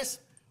 got a face?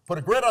 Put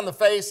a grid on the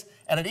face,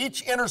 and at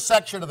each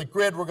intersection of the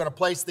grid, we're going to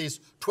place these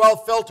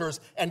 12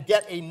 filters and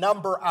get a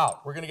number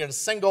out. We're going to get a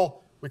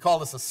single, we call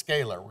this a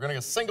scalar. We're going to get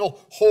a single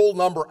whole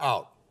number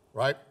out,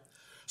 right?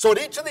 So at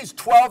each of these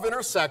 12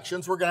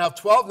 intersections, we're going to have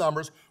 12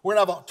 numbers. We're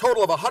going to have a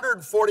total of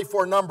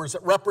 144 numbers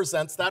that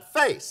represents that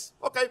face.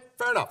 Okay,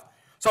 fair enough.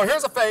 So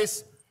here's a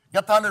face,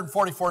 get the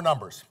 144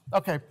 numbers.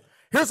 Okay,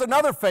 here's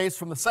another face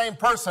from the same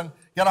person,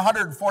 get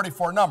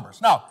 144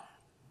 numbers. Now,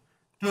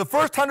 do the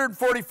first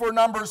 144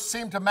 numbers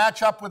seem to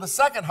match up with the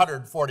second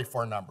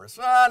 144 numbers?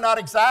 Not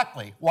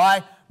exactly.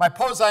 Why? My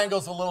pose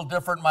angle's a little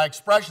different, my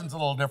expression's a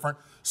little different.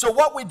 So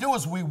what we do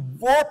is we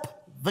warp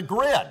the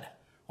grid.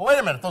 Well, wait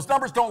a minute, those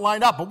numbers don't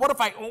line up, but what if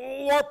I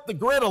warp the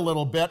grid a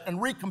little bit and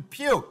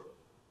recompute?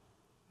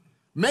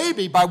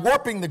 Maybe by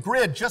warping the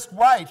grid just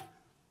right,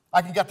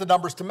 I can get the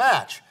numbers to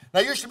match.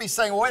 Now you should be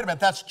saying, well, wait a minute,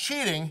 that's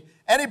cheating.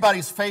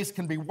 Anybody's face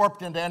can be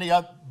warped into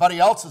anybody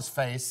else's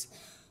face.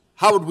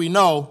 How would we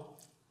know?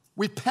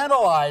 We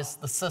penalize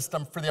the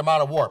system for the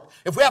amount of warp.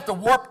 If we have to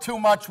warp too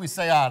much, we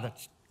say,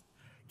 that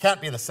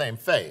can't be the same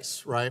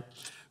face, right?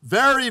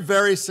 Very,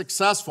 very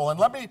successful. And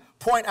let me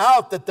point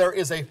out that there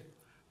is a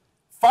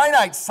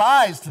finite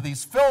size to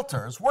these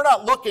filters. We're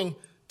not looking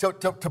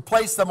to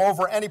place them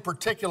over any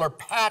particular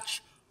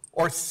patch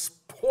or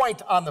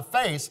point on the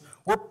face.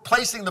 We're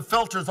placing the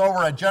filters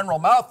over a general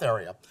mouth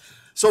area.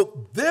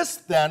 So this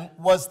then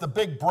was the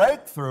big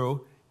breakthrough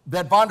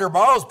that von der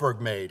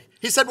Mausberg made.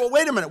 He said, well,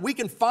 wait a minute, we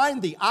can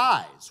find the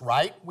eyes,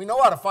 right? We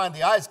know how to find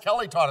the eyes.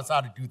 Kelly taught us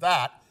how to do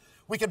that.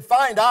 We can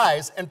find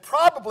eyes, and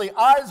probably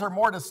eyes are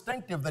more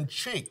distinctive than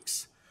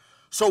cheeks.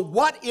 So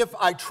what if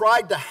I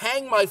tried to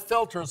hang my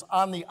filters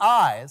on the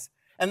eyes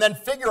and then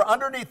figure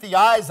underneath the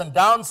eyes and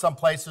down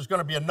someplace there's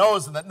going to be a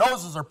nose, and that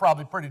noses are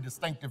probably pretty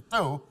distinctive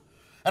too.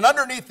 And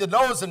underneath the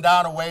nose and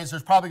down a ways,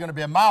 there's probably going to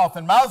be a mouth,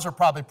 and mouths are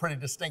probably pretty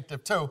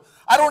distinctive too.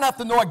 I don't have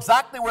to know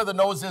exactly where the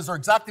nose is or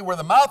exactly where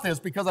the mouth is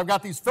because I've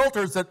got these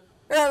filters that,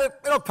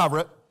 it'll cover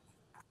it,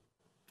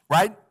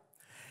 right?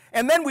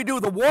 And then we do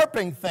the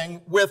warping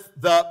thing with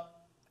the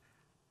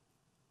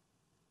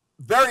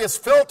various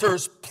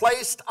filters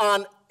placed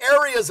on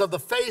areas of the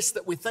face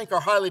that we think are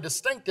highly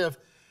distinctive.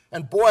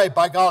 And boy,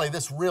 by golly,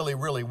 this really,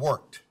 really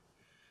worked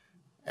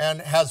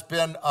and has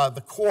been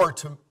the core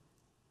to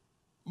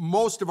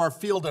most of our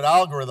fielded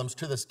algorithms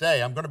to this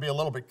day. I'm going to be a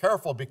little bit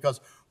careful because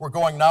we're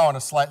going now in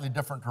a slightly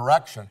different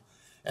direction.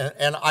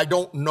 And I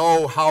don't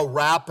know how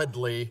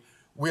rapidly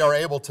we are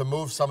able to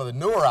move some of the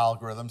newer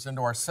algorithms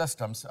into our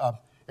systems.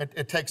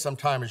 It takes some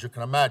time, as you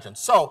can imagine.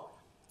 So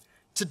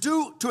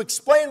to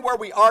explain where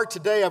we are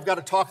today, I've got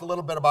to talk a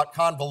little bit about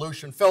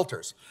convolution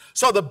filters.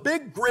 So the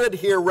big grid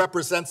here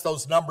represents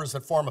those numbers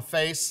that form a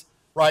face,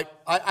 right?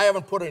 I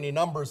haven't put any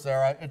numbers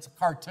there. It's a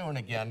cartoon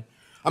again.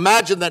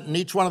 Imagine that in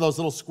each one of those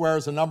little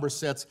squares a number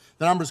sits.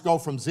 The numbers go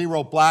from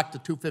 0 black to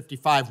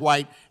 255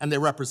 white, and they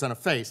represent a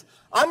face.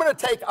 I'm going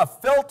to take a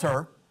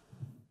filter,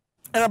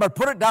 and I'm going to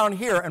put it down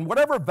here, and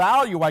whatever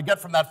value I get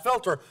from that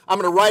filter, I'm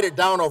going to write it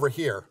down over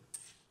here.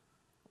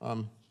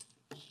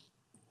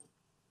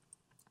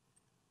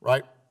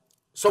 Right?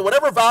 So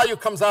whatever value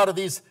comes out of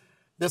this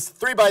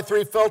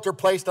 3x3 filter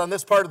placed on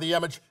this part of the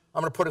image,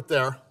 I'm going to put it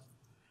there.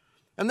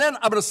 And then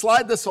I'm going to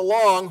slide this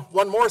along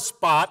one more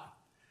spot.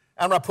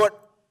 I'm going to put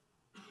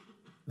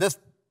this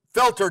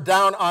filter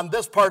down on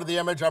this part of the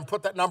image. I'm going to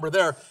put that number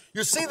there.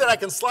 You see that I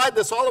can slide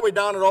this all the way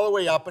down and all the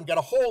way up and get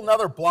a whole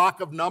nother block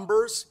of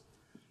numbers.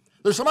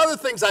 There's some other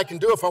things I can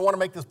do if I want to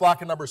make this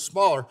block of numbers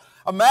smaller.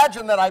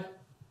 Imagine that I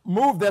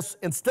move this,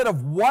 instead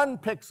of 1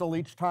 pixel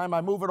each time,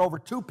 I move it over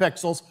 2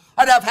 pixels.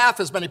 I'd have half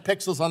as many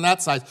pixels on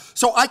that size.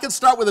 So I can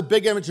start with a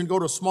big image and go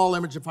to a small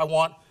image if I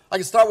want. I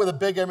can start with a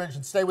big image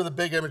and stay with a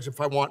big image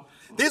if I want.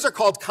 These are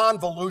called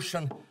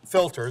convolution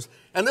filters,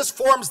 and this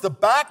forms the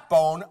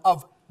backbone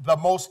of the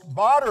most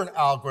modern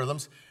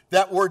algorithms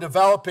that we're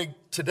developing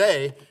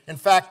today. In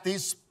fact,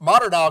 these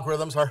modern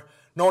algorithms are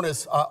known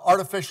as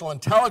artificial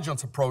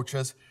intelligence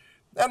approaches,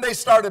 and they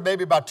started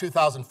maybe about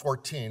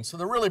 2014. So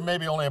they're really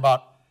maybe only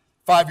about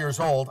 5 years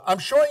old. I'm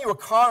showing you a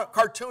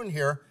cartoon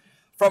here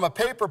from a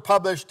paper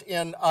published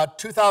in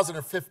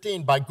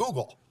 2015 by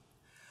Google.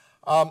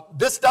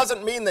 This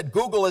doesn't mean that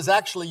Google is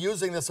actually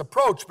using this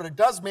approach, but it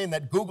does mean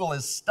that Google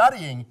is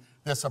studying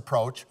this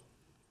approach.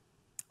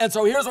 And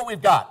so here's what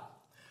we've got.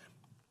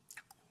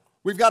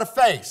 We've got a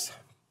face.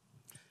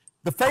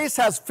 The face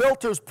has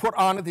filters put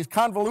on it, these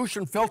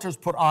convolution filters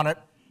put on it,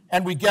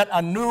 and we get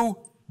a new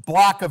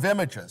block of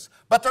images.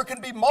 But there can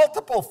be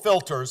multiple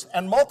filters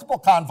and multiple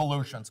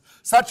convolutions,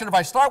 such that if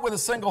I start with a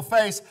single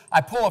face,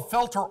 I pull a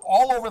filter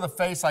all over the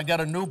face, I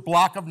get a new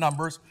block of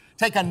numbers.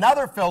 Take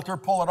another filter,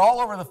 pull it all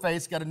over the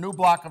face, get a new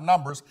block of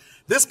numbers.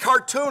 This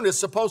cartoon is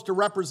supposed to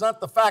represent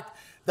the fact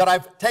that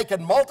I've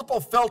taken multiple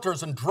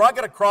filters and drug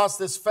it across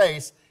this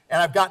face,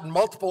 and I've gotten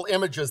multiple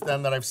images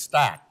then that I've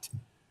stacked.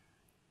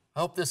 I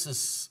hope this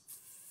is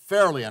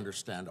fairly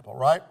understandable,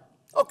 right?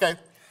 Okay.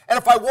 And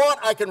if I want,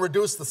 I can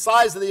reduce the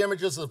size of the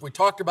images, as we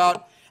talked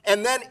about.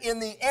 And then in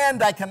the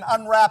end, I can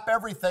unwrap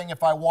everything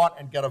if I want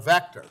and get a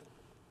vector.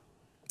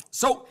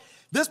 So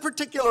this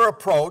particular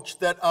approach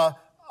that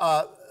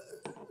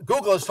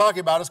Google is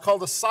talking about is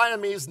called the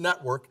Siamese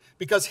network,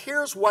 because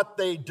here's what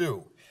they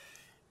do.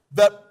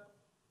 The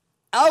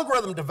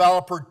algorithm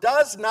developer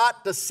does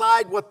not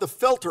decide what the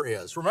filter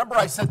is. Remember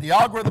I said the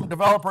algorithm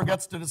developer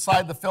gets to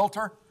decide the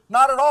filter?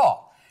 Not at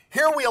all.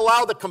 Here we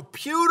allow the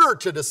computer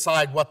to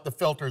decide what the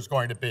filter is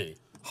going to be.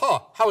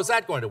 How is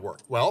that going to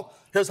work? Well,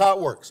 here's how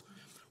it works.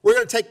 We're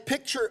going to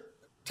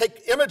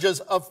take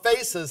images of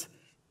faces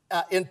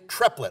in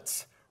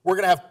triplets. We're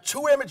going to have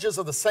 2 images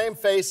of the same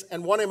face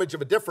and 1 image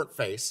of a different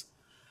face.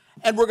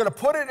 And we're going to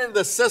put it into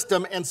the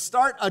system and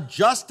start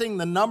adjusting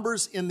the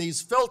numbers in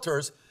these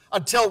filters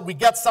until we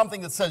get something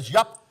that says,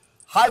 yep,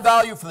 high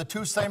value for the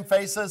 2 same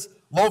faces,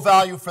 low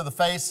value for the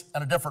face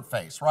and a different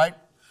face, right?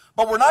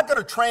 But we're not going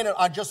to train it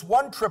on just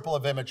 1 triple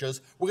of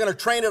images. We're going to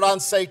train it on,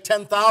 say,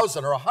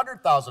 10,000 or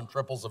 100,000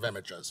 triples of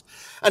images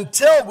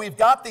until we've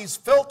got these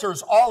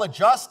filters all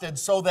adjusted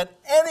so that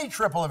any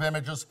triple of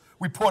images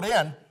we put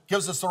in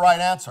gives us the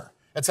right answer.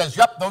 It says,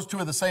 yep, those 2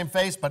 are the same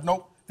face, but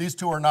nope, these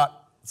 2 are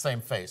not the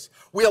same face.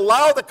 We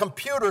allow the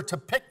computer to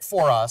pick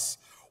for us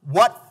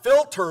what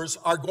filters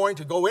are going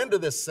to go into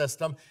this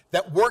system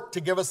that work to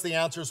give us the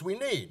answers we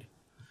need.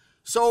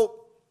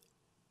 So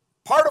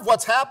part of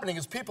what's happening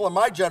is people in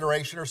my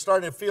generation are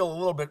starting to feel a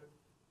little bit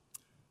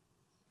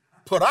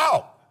put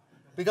out,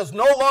 because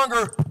no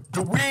longer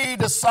do we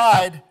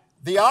decide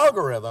the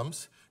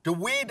algorithms, do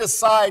we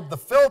decide the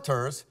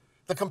filters,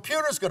 the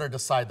computer's going to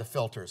decide the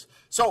filters.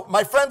 So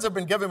my friends have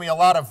been giving me a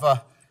lot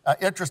of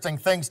interesting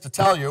things to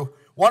tell you.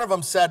 One of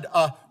them said,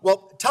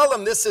 well, tell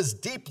them this is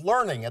deep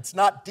learning, it's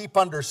not deep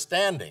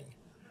understanding.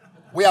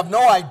 We have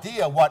no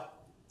idea what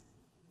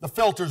the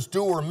filters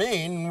do or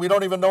mean, and we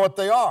don't even know what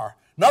they are.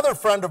 Another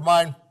friend of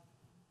mine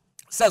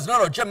says,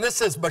 no, Jim,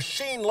 this is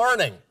machine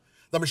learning.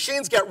 The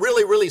machines get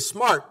really, really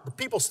smart. The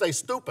people stay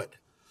stupid.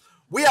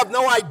 We have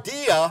no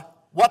idea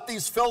what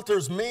these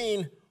filters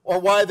mean or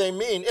why they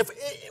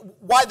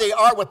why they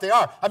are what they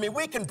are. I mean,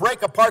 we can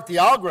break apart the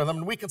algorithm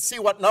and we can see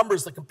what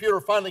numbers the computer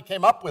finally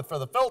came up with for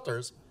the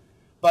filters,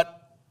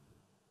 but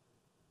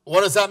what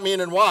does that mean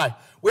and why?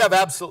 We have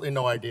absolutely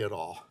no idea at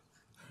all.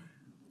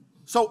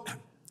 So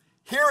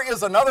here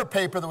is another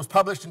paper that was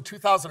published in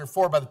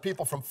 2004 by the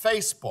people from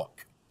Facebook.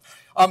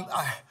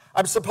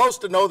 I'm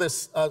supposed to know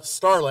this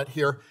starlet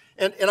here,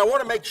 and I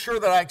want to make sure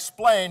that I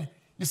explain.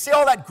 You see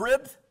all that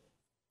grid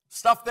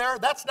stuff there?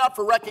 That's not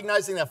for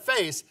recognizing that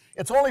face.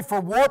 It's only for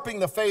warping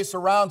the face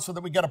around so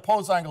that we get a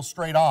pose angle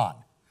straight on.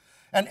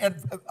 And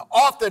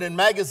often in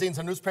magazines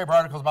and newspaper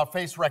articles about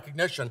face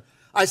recognition,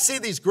 I see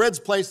these grids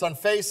placed on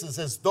faces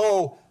as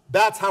though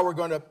that's how we're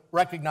going to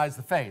recognize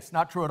the face.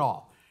 Not true at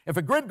all. If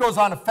a grid goes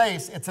on a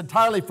face, it's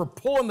entirely for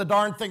pulling the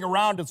darn thing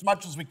around as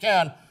much as we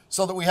can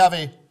so that we have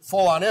a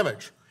full-on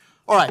image.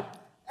 All right,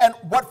 and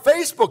what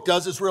Facebook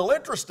does is real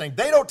interesting.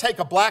 They don't take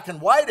a black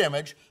and white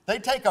image. They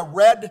take a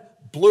red,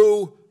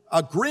 blue,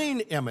 a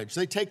green image.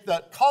 They take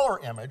the color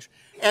image,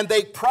 and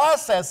they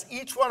process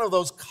each one of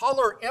those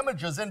color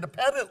images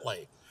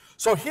independently.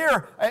 So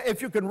here,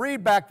 if you can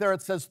read back there,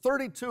 it says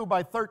 32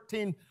 by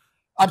 13,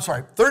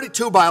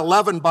 32 by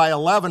 11 by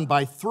 11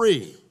 by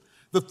 3.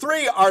 The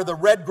 3 are the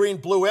red, green,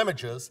 blue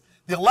images.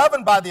 The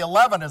 11 by the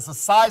 11 is the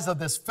size of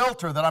this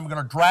filter that I'm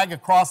going to drag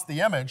across the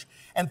image,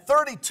 and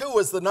 32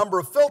 is the number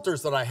of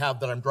filters that I have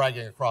that I'm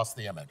dragging across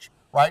the image,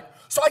 right?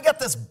 So I get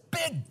this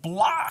big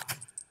block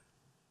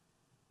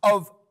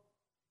of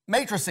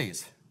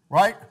matrices,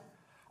 right?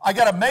 I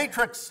get a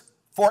matrix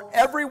for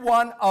every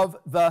one of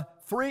the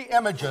 3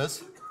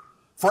 images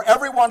for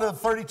every one of the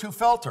 32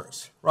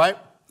 filters, right?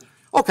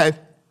 Okay.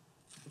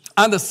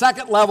 On the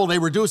second level, they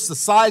reduce the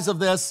size of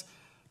this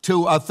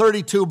to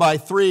 32 by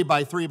 3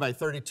 by 3 by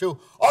 32,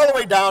 all the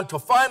way down to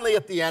finally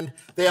at the end,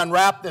 they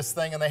unwrap this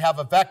thing and they have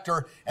a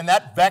vector, and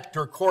that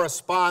vector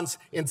corresponds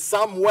in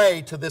some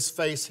way to this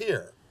face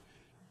here,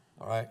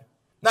 all right?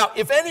 Now,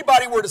 if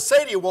anybody were to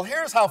say to you, well,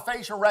 here's how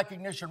facial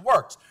recognition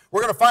works.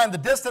 We're going to find the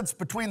distance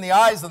between the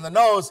eyes and the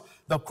nose,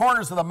 the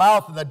corners of the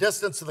mouth, and the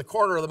distance to the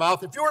corner of the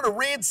mouth. If you were to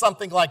read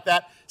something like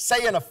that,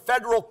 say in a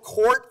federal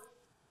court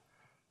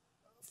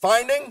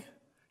finding,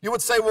 you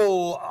would say,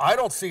 well, I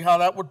don't see how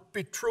that would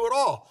be true at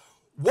all.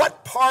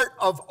 What part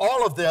of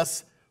all of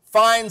this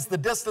finds the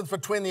distance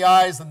between the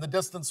eyes and the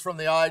distance from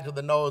the eye to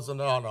the nose? And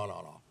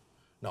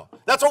no.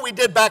 That's what we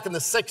did back in the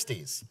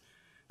 60s.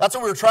 That's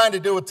what we were trying to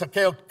do with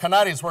Takeo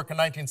Kanade's work in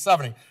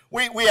 1970.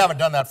 We haven't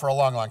done that for a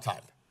long, long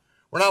time.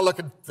 We're not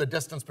looking at the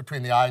distance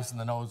between the eyes and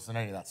the nose and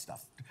any of that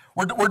stuff.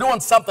 We're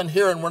doing something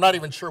here, and we're not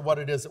even sure what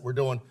it is that we're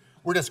doing.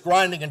 We're just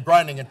grinding and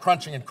grinding and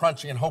crunching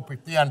and hope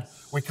at the end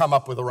we come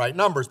up with the right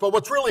numbers. But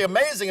what's really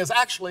amazing is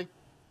actually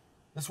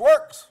this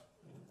works.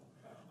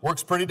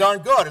 Works pretty darn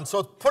good. And so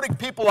it's putting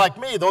people like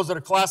me, those that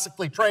are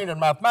classically trained in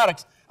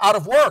mathematics, out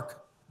of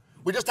work.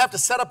 We just have to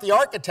set up the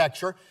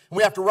architecture, and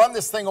we have to run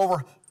this thing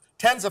over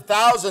tens of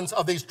thousands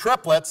of these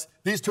triplets.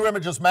 These 2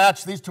 images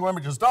match, these 2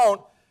 images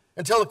don't,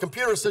 until the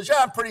computer says,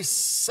 yeah, I'm pretty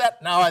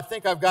set now. I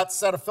think I've got a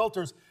set of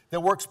filters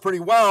that works pretty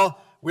well.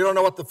 We don't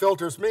know what the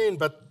filters mean,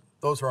 but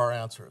those are our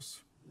answers.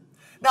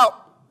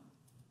 Now,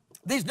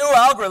 these new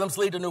algorithms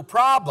lead to new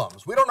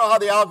problems. We don't know how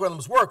the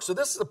algorithms work. So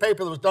this is a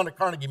paper that was done at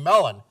Carnegie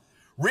Mellon.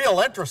 Real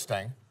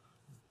interesting.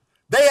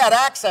 They had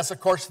access,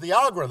 of course, to the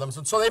algorithms,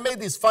 and so they made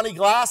these funny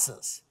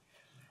glasses.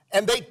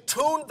 And they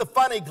tuned the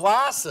funny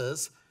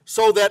glasses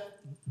so that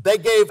they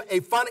gave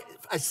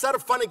a set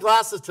of funny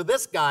glasses to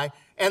this guy,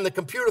 and the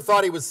computer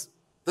thought he was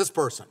this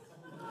person.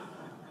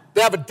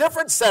 They have a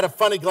different set of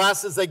funny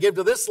glasses they give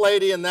to this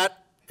lady, and that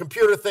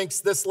computer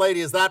thinks this lady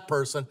is that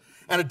person,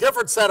 and a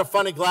different set of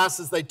funny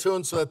glasses they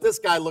tune so that this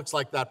guy looks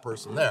like that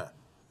person there,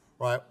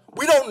 right?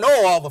 We don't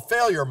know all the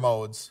failure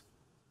modes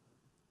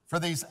for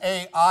these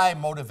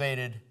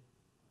AI-motivated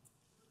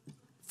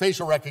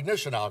facial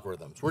recognition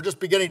algorithms. We're just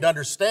beginning to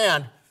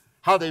understand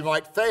how they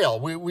might fail.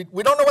 We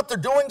don't know what they're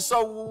doing,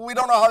 so we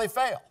don't know how they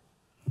fail.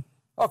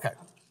 Okay.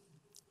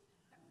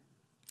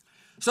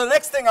 So the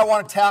next thing I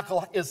want to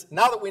tackle is,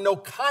 now that we know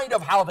kind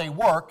of how they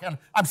work, and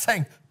I'm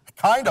saying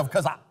kind of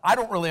because I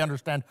don't really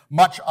understand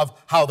much of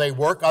how they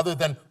work other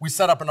than we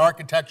set up an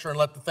architecture and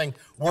let the thing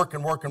work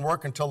and work and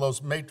work until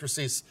those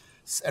matrices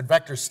and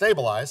vectors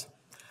stabilize.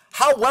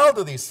 How well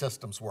do these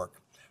systems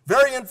work?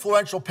 Very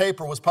influential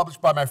paper was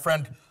published by my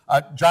friend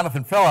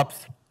Jonathan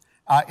Phillips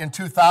in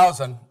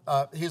 2000.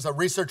 He's a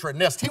researcher at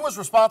NIST. He was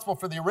responsible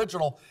for the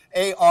original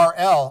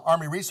ARL,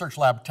 Army Research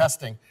Lab,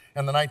 testing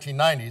in the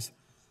 1990s.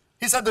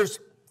 He said there's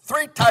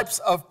 3 types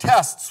of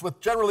tests with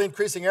generally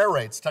increasing error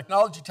rates: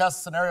 technology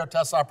tests, scenario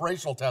tests,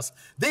 operational tests.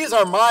 These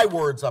are my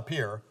words up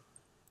here.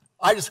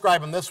 I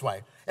describe them this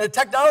way. In a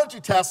technology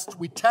test,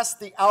 we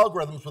test the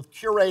algorithms with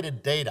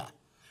curated data.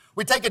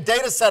 We take a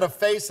data set of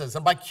faces,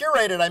 and by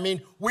curated, I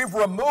mean we've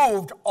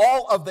removed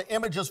all of the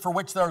images for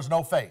which there is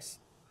no face.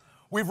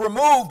 We've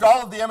removed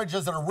all of the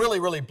images that are really,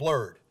 really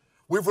blurred.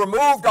 We've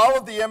removed all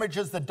of the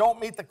images that don't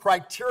meet the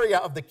criteria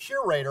of the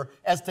curator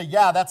as to,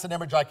 yeah, that's an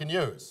image I can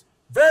use.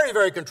 Very,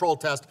 very controlled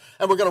test.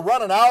 And we're going to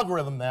run an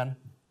algorithm then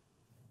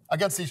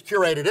against these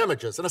curated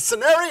images. In a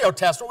scenario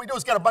test, what we do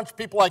is get a bunch of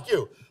people like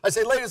you. I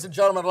say, ladies and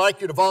gentlemen, I'd like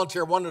you to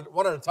volunteer one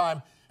at a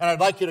time, and I'd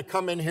like you to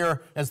come in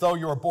here as though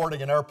you were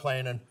boarding an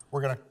airplane, and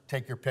we're going to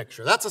take your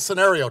picture. That's a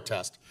scenario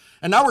test.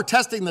 And now we're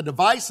testing the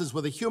devices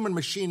with a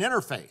human-machine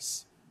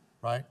interface,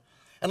 right?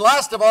 And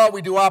last of all,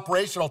 we do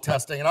operational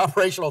testing. And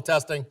operational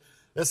testing,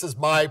 this is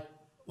my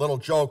little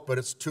joke, but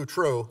it's too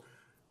true.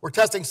 We're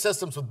testing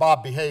systems with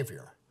Bob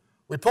behavior.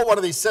 We put one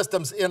of these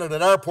systems in at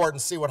an airport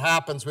and see what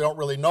happens. We don't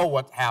really know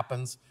what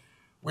happens.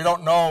 We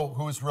don't know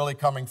who's really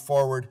coming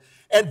forward.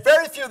 And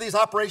very few of these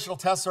operational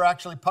tests are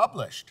actually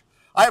published.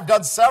 I have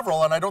done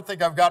several, and I don't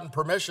think I've gotten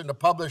permission to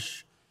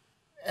publish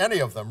any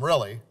of them,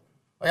 really.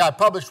 Yeah, I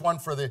published one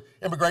for the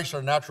Immigration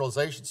and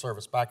Naturalization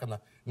Service back in the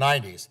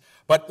 90s.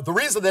 But the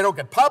reason they don't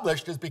get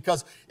published is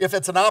because if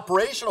it's an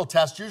operational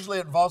test, usually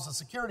it involves a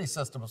security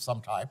system of some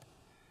type.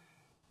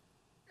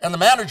 And the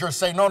managers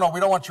say, no, we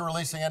don't want you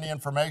releasing any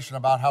information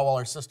about how well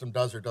our system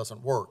does or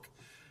doesn't work.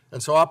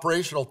 And so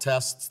operational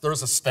tests,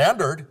 there's a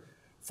standard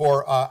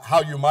for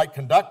how you might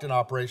conduct an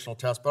operational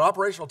test, but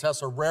operational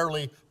tests are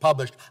rarely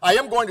published. I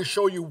am going to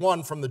show you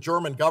one from the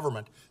German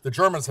government. The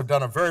Germans have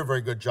done a very,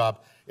 very good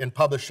job in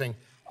publishing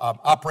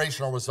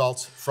operational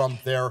results from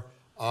their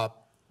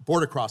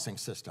border crossing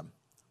system.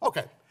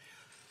 Okay.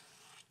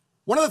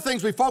 One of the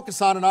things we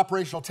focus on in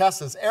operational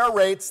tests is error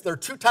rates. There are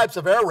two types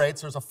of error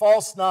rates. There's a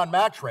false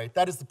non-match rate.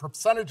 That is the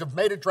percentage of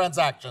mated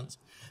transactions.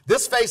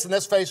 This face and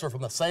this face are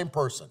from the same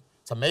person.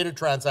 It's a mated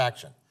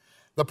transaction.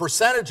 The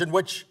percentage in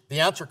which the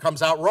answer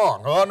comes out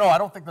wrong. Oh, no, I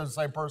don't think they're the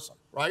same person,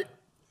 right?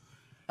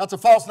 That's a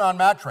false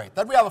non-match rate.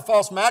 Then we have a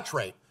false match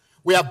rate.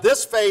 We have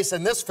this face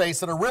and this face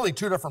that are really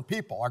two different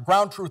people. Our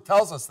ground truth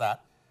tells us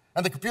that.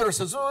 And the computer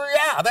says, oh,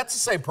 yeah, that's the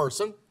same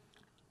person,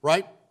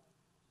 right?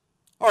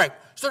 All right,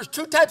 so there's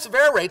two types of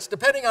error rates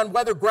depending on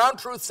whether ground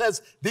truth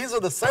says these are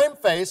the same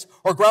face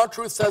or ground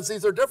truth says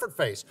these are different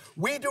face.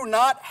 We do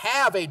not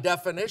have a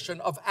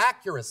definition of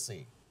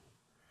accuracy.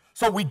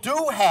 So we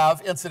do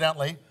have,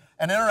 incidentally,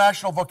 an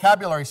international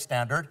vocabulary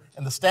standard,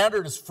 and the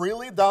standard is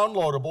freely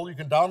downloadable. You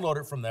can download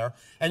it from there.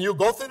 And you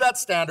go through that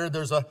standard.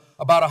 There's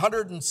about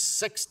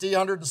 160,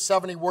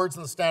 170 words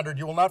in the standard.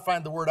 You will not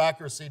find the word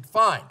accuracy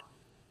defined.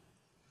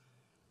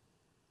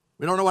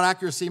 We don't know what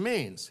accuracy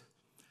means.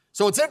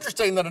 So it's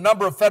interesting that a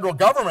number of federal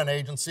government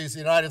agencies in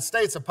the United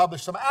States have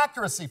published some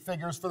accuracy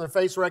figures for their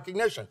face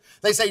recognition.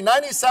 They say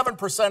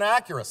 97%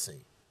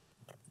 accuracy.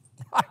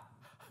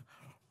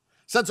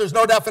 Since there's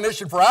no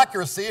definition for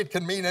accuracy, it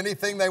can mean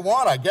anything they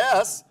want, I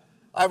guess.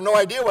 I have no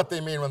idea what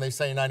they mean when they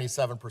say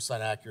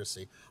 97%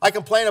 accuracy. I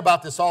complain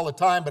about this all the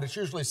time, but it's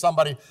usually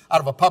somebody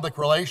out of a public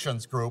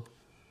relations group,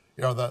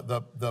 you know,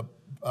 the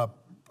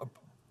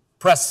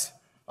press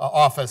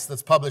office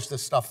that's published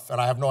this stuff, and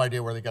I have no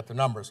idea where they get the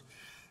numbers.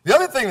 The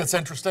other thing that's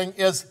interesting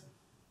is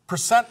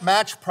percent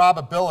match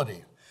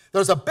probability.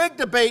 There's a big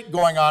debate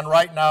going on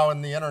right now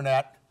in the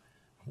internet.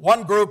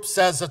 One group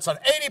says it's an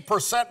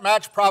 80%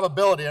 match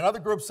probability. Another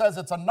group says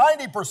it's a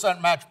 90%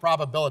 match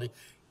probability.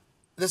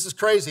 This is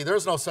crazy.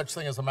 There's no such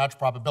thing as a match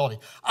probability.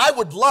 I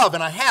would love,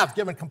 and I have,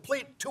 given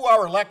complete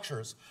 2-hour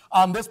lectures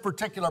on this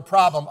particular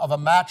problem of a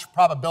match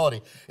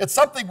probability. It's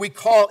something we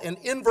call an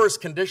inverse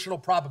conditional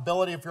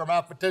probability if you're a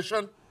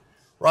mathematician,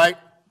 right?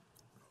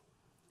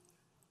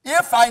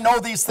 If I know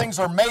these things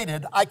are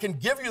mated, I can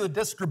give you the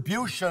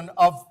distribution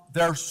of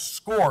their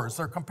scores,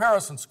 their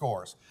comparison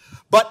scores.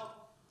 But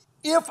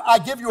if I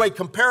give you a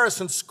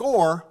comparison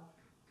score,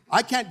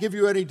 I can't give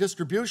you any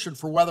distribution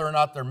for whether or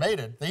not they're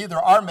mated. They either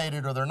are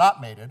mated or they're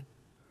not mated,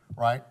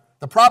 right?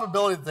 The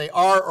probability that they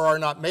are or are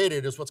not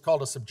mated is what's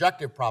called a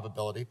subjective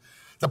probability.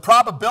 The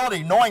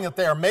probability, knowing that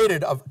they are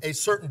mated, of a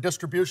certain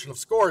distribution of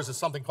scores is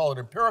something called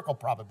an empirical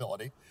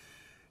probability.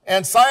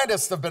 And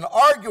scientists have been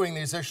arguing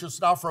these issues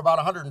now for about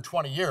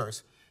 120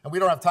 years, and we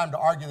don't have time to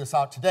argue this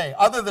out today,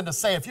 other than to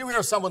say, if you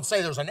hear someone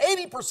say there's an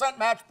 80%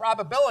 match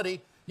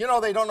probability, you know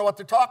they don't know what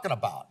they're talking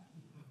about.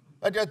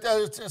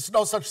 It's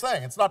no such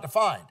thing. It's not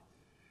defined.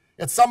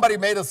 It's somebody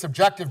made a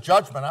subjective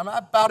judgment. I'm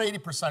about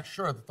 80%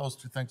 sure that those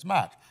two things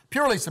match.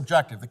 Purely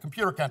subjective. The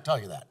computer can't tell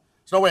you that.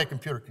 There's no way a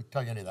computer can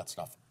tell you any of that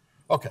stuff.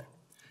 Okay.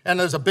 And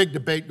there's a big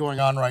debate going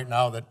on right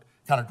now that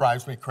kind of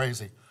drives me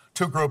crazy.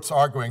 Two groups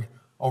arguing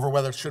over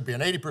whether it should be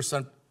an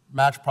 80%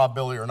 match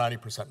probability or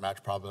 90%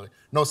 match probability.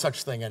 No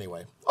such thing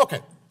anyway. Okay.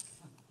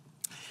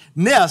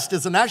 NIST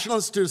is the National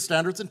Institute of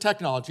Standards and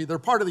Technology. They're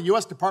part of the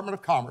U.S. Department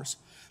of Commerce.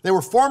 They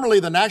were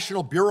formerly the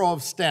National Bureau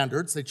of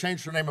Standards. They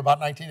changed their name about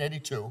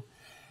 1982.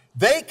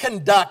 They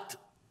conduct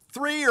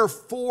 3 or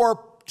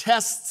 4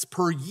 tests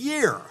per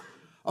year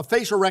of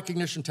facial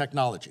recognition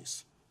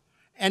technologies.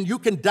 And you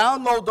can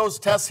download those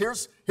tests.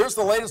 Here's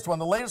the latest one.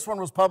 The latest one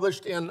was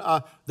published in,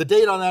 the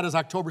date on that is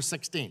October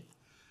 16th.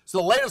 So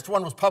the latest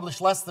one was published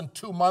less than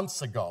 2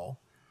 months ago,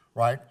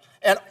 right?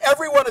 And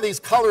every one of these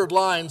colored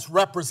lines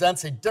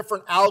represents a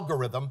different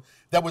algorithm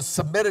that was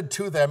submitted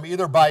to them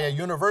either by a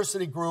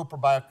university group or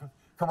by a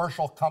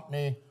commercial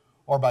company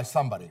or by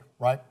somebody,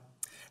 right?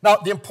 Now,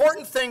 the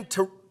important thing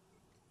to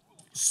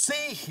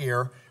see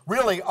here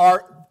really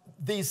are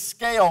these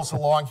scales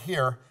along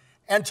here,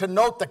 and to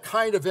note the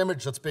kind of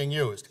image that's being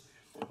used.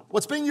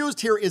 What's being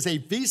used here is a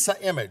VISA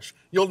image.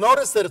 You'll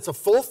notice that it's a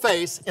full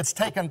face. It's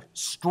taken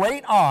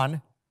straight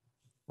on,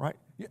 right?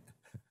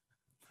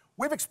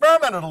 We've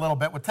experimented a little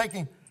bit with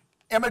taking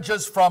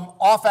images from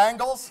off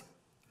angles.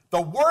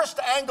 The worst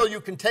angle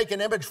you can take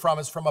an image from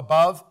is from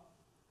above.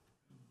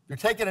 If you're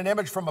taking an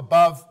image from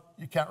above,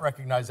 you can't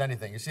recognize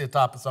anything. You see the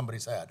top of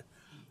somebody's head,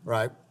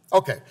 right?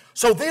 Okay,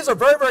 so these are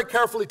very, very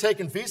carefully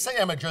taken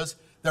VISA images.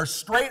 They're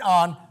straight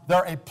on.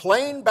 They're a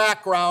plain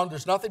background.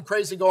 There's nothing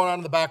crazy going on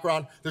in the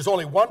background. There's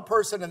only one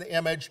person in the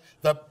image.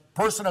 The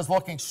person is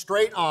looking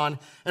straight on.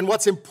 And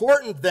what's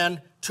important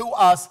then to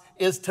us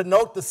is to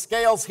note the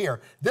scales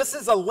here. This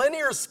is a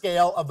linear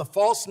scale of the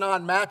false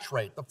non-match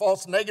rate, the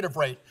false negative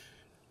rate.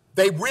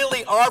 They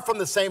really are from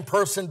the same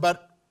person,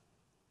 but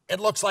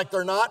it looks like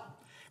they're not.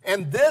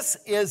 And this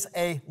is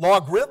a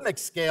logarithmic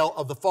scale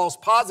of the false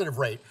positive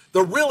rate.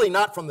 They're really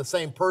not from the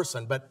same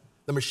person, but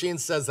the machine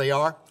says they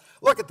are.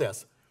 Look at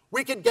this.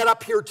 We could get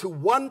up here to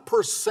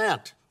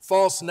 1%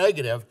 false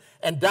negative,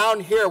 and down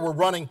here we're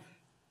running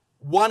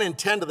 1 in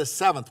 10 to the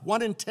 7th,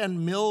 1 in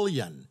 10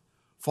 million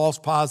false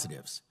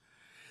positives.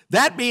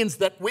 That means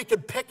that we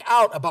could pick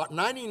out about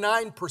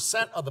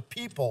 99% of the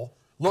people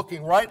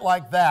looking right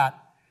like that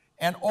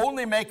and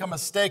only make a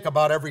mistake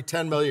about every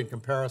 10 million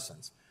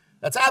comparisons.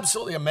 That's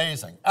absolutely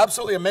amazing,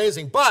 absolutely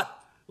amazing. But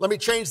let me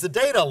change the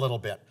data a little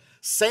bit.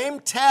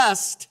 Same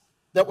test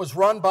that was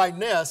run by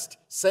NIST,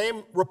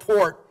 same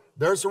report.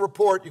 There's a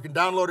report. You can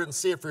download it and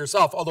see it for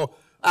yourself, although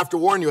I have to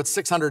warn you, it's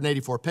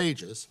 684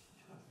 pages.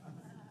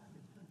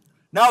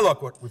 Now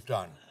look what we've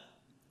done.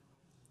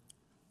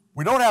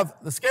 We don't have,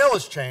 the scale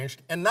has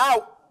changed, and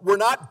now we're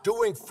not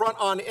doing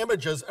front-on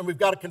images, and we've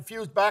got a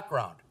confused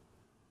background,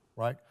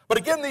 right? But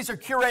again, these are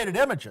curated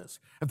images.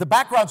 If the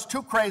background's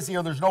too crazy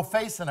or there's no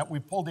face in it, we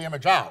pulled the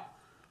image out,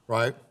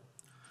 right?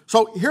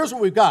 So here's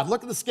what we've got.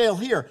 Look at the scale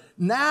here.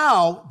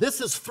 Now,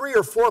 this is 3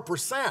 or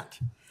 4%.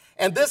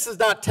 And this is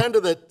not 10 to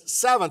the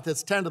 7th,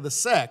 it's 10 to the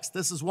 6th.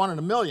 This is 1 in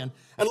a million.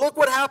 And look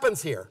what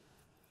happens here.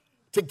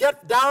 To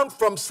get down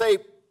from, say,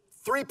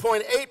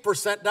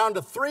 3.8% down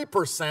to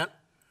 3%,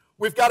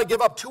 we've got to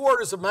give up 2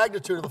 orders of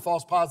magnitude of the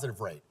false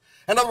positive rate.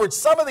 In other words,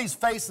 some of these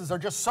faces are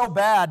just so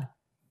bad,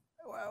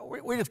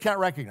 we just can't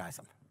recognize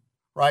them,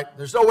 right?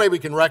 There's no way we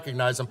can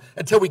recognize them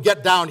until we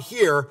get down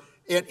here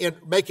in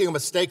making a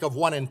mistake of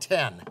 1 in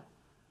 10.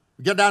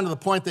 We get down to the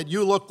point that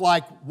you look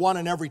like 1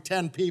 in every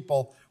 10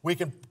 people, we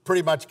can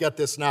pretty much get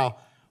this now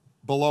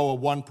below a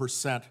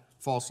 1%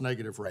 false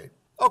negative rate.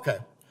 Okay,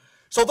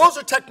 so those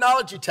are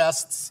technology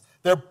tests.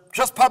 They're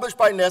just published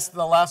by NIST in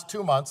the last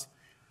 2 months.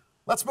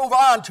 Let's move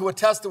on to a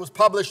test that was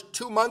published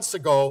 2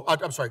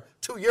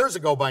 years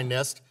ago by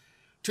NIST,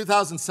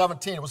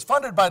 2017. It was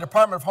funded by the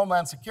Department of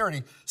Homeland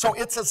Security, so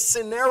it's a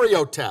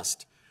scenario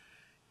test.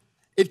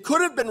 It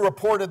could have been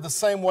reported the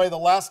same way the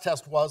last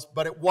test was,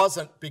 but it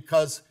wasn't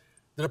because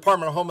the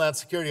Department of Homeland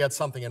Security had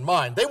something in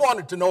mind. They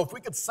wanted to know if we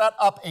could set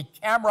up a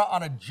camera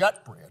on a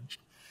jet bridge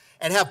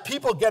and have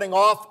people getting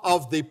off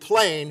of the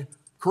plane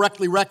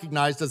correctly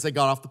recognized as they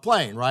got off the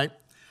plane, right?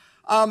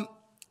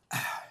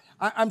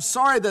 I'm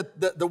sorry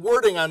that the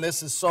wording on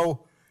this is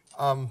so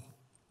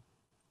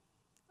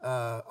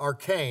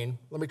arcane.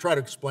 Let me try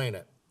to explain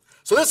it.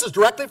 So this is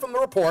directly from the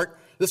report.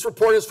 This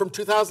report is from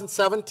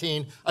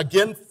 2017,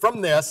 again from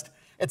NIST.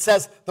 It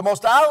says, the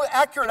most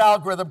accurate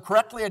algorithm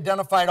correctly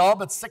identified all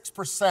but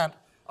 6%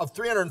 of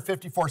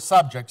 354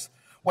 subjects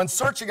when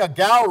searching a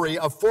gallery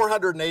of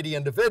 480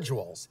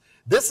 individuals.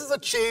 This is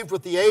achieved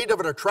with the aid of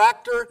an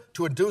attractor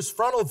to induce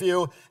frontal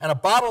view and a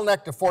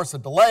bottleneck to force a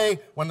delay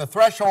when the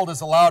threshold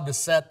is allowed to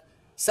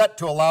set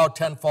to allow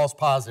 10 false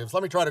positives.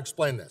 Let me try to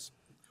explain this.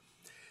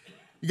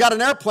 You got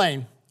an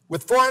airplane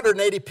with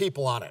 480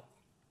 people on it.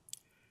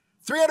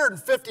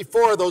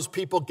 354 of those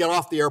people get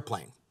off the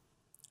airplane.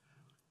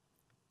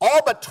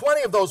 All but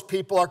 20 of those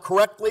people are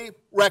correctly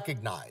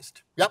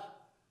recognized. Yep.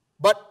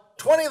 But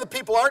 20 of the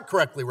people aren't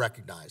correctly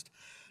recognized.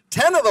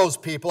 10 of those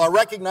people are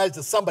recognized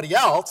as somebody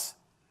else,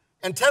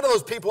 and 10 of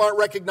those people aren't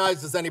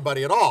recognized as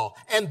anybody at all.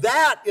 And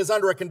that is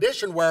under a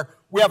condition where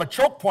we have a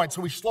choke point,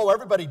 so we slow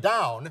everybody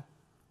down,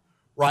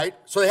 right?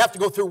 So they have to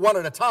go through one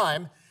at a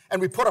time. And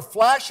we put a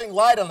flashing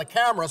light on the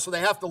camera so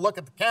they have to look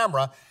at the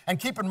camera. And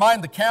keep in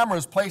mind the camera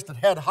is placed at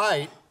head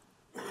height.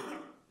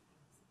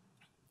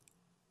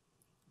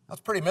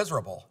 That's pretty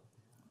miserable.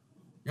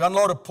 You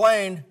unload a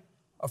plane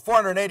of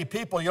 480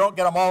 people, you don't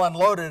get them all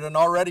unloaded, and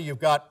already you've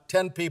got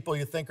 10 people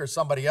you think are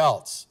somebody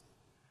else.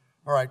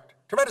 All right,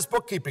 tremendous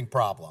bookkeeping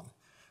problem.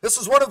 This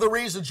is one of the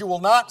reasons you will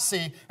not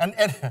see, and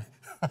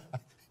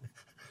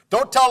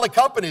don't tell the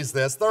companies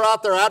this, they're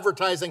out there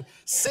advertising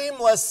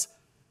seamless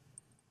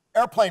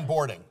airplane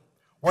boarding,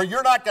 where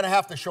you're not going to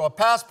have to show a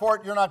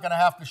passport, you're not going to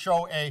have to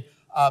show a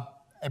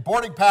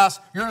boarding pass,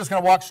 you're just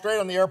going to walk straight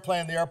on the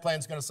airplane, the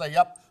airplane's going to say,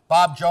 yep,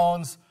 Bob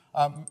Jones,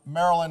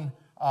 Marilyn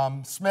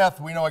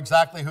Smith, we know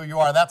exactly who you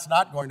are. That's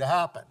not going to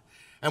happen.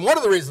 And one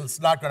of the reasons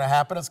it's not going to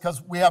happen is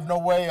because we have no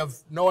way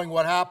of knowing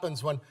what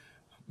happens when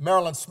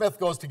Marilyn Smith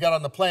goes to get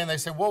on the plane. They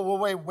say, whoa,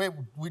 wait,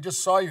 we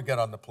just saw you get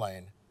on the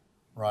plane,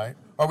 right?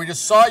 Or we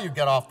just saw you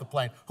get off the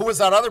plane. Who was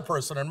that other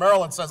person? And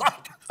Marilyn says,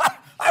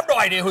 I have no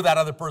idea who that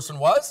other person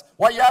was.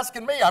 Why are you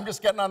asking me? I'm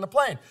just getting on the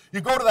plane.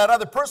 You go to that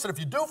other person. If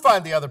you do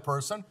find the other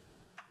person,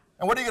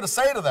 and what are you going to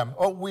say to them?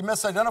 Oh, we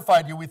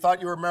misidentified you. We thought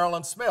you were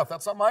Marilyn Smith.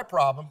 That's not my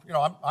problem.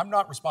 I'm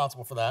not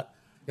responsible for that.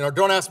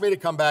 Don't ask me to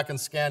come back and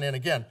scan in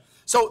again.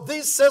 So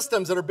these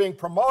systems that are being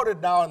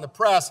promoted now in the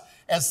press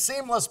as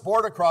seamless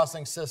border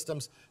crossing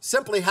systems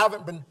simply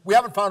we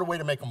haven't found a way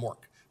to make them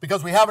work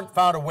because we haven't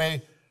found a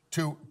way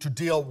to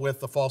deal with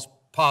the false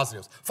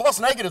positives. False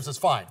negatives is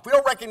fine. If we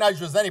don't recognize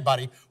you as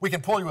anybody, we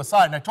can pull you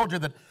aside. And I told you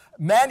that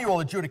manual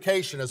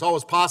adjudication is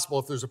always possible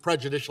if there's a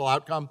prejudicial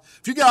outcome.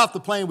 If you get off the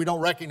plane, we don't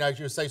recognize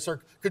you, say,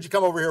 sir, could you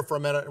come over here for a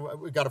minute?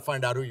 We've got to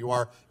find out who you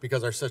are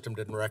because our system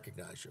didn't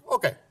recognize you.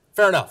 Okay,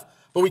 fair enough.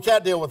 But we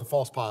can't deal with the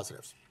false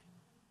positives.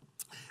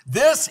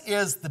 This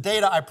is the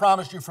data I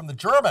promised you from the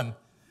German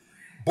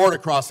border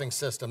crossing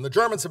system. The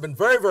Germans have been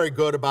very, very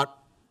good about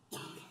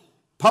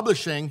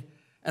publishing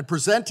and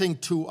presenting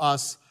to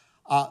us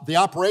the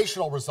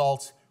operational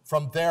results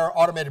from their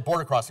automated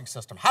border crossing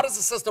system. How does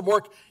the system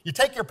work? You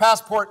take your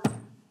passport,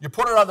 you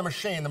put it on the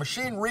machine. The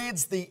machine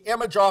reads the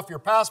image off your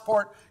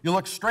passport. You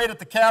look straight at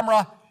the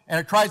camera, and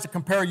it tries to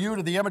compare you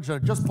to the image that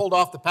it just pulled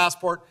off the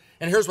passport.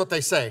 And here's what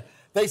they say.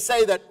 They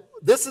say that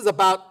this is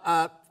about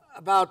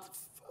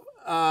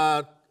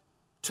 2%,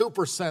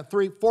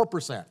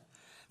 4%.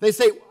 They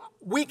say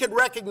we could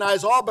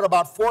recognize all but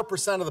about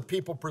 4% of the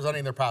people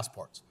presenting their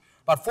passports.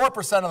 About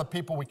 4% of the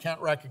people we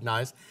can't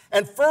recognize.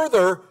 And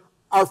further,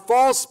 our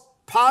false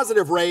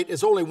positive rate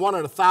is only 1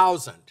 in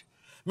 1,000.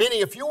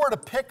 Meaning if you were to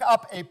pick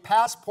up a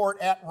passport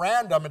at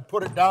random and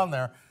put it down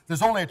there,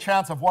 there's only a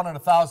chance of 1 in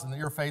 1,000 that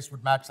your face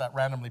would match that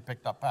randomly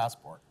picked up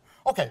passport.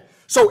 Okay,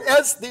 so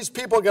as these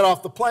people get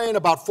off the plane,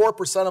 about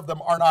 4% of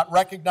them are not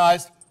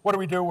recognized. What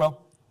do?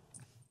 Well,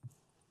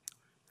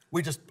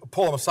 we just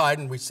pull them aside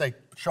and we say,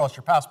 show us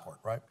your passport,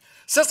 right?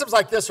 Systems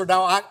like this are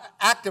now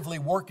actively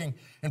working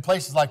in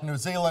places like New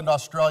Zealand,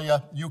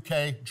 Australia,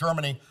 UK,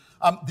 Germany.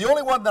 The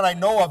only one that I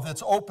know of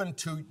that's open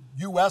to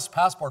US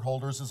passport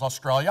holders is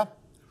Australia.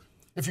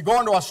 If you go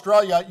into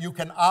Australia, you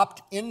can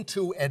opt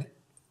into an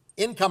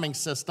incoming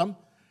system,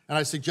 and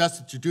I suggest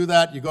that you do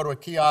that. You go to a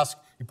kiosk,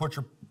 you put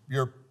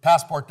your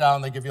passport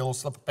down, they give you a little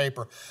slip of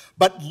paper.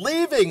 But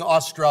leaving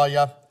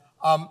Australia,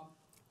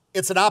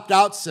 it's an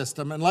opt-out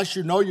system. Unless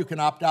you know you can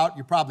opt out,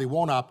 you probably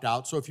won't opt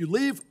out. So if you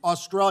leave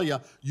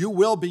Australia, you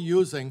will be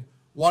using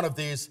one of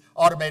these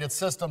automated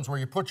systems where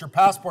you put your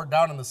passport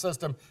down in the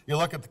system, you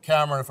look at the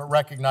camera, and if it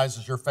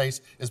recognizes your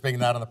face as being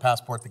that on the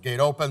passport, the gate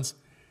opens.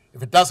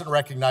 If it doesn't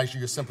recognize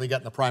you, you simply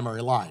get in the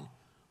primary line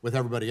with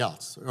everybody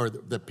else, or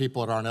the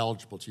people that aren't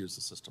eligible to use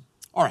the system.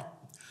 All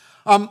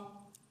right.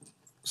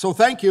 So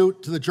thank you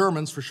to the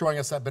Germans for showing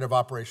us that bit of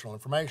operational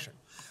information.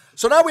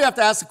 So now we have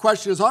to ask the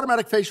question, is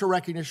automatic facial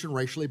recognition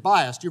racially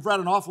biased? You've read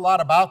an awful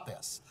lot about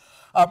this.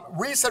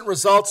 Recent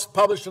results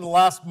published in the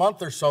last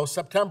month or so,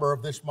 September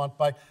of this month,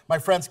 by my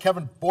friends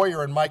Kevin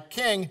Boyer and Mike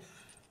King,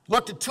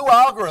 looked at two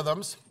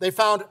algorithms. They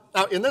found,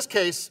 now in this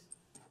case,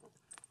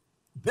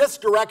 this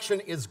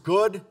direction is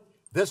good,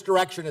 this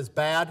direction is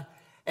bad,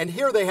 and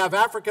here they have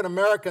African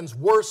Americans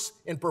worse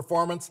in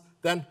performance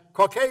than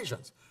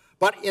Caucasians.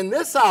 But in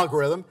this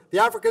algorithm, the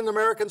African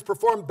Americans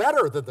perform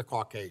better than the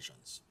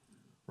Caucasians,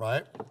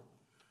 right?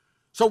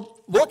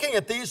 So looking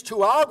at these two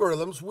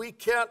algorithms, we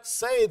can't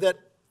say that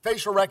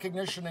facial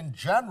recognition in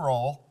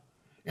general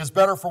is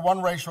better for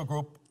one racial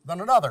group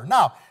than another.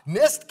 Now,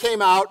 NIST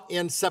came out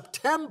in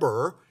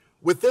September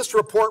with this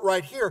report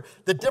right here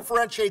that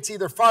differentiates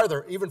even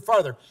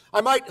farther.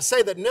 I might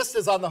say that NIST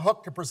is on the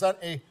hook to present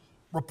a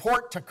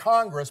report to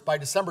Congress by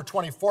December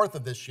 24th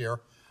of this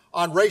year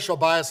on racial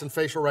bias and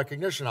facial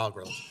recognition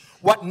algorithms.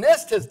 What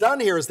NIST has done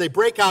here is they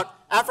break out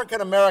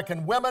African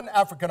American women,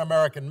 African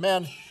American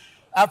men,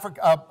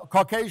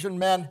 Caucasian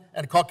men,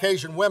 and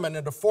Caucasian women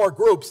into four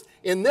groups.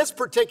 In this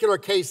particular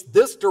case,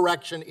 this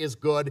direction is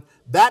good,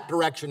 that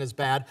direction is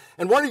bad.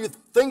 And one of the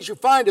things you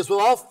find is with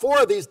all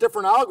four of these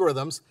different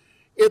algorithms,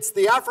 it's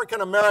the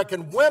African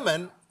American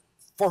women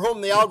for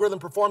whom the algorithm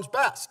performs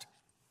best,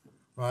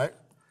 right?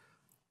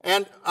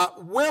 And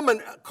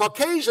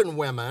Caucasian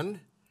women,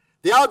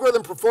 the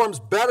algorithm performs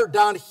better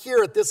down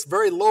here at this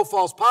very low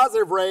false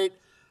positive rate,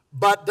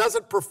 but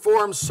doesn't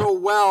perform so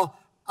well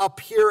up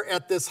here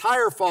at this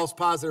higher false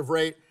positive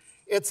rate.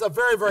 It's a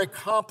very, very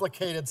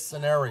complicated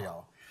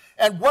scenario.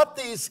 And what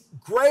these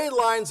gray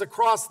lines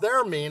across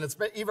there mean, it's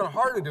even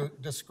harder to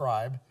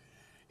describe,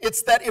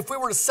 it's that if we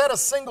were to set a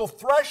single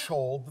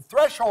threshold, the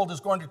threshold is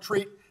going to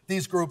treat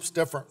these groups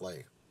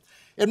differently.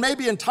 It may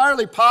be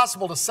entirely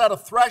possible to set a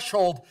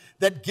threshold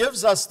that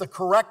gives us the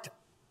correct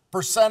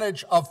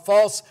percentage of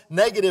false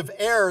negative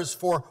errors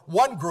for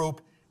one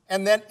group,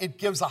 and then it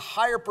gives a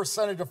higher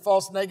percentage of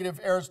false negative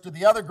errors to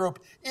the other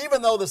group,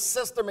 even though the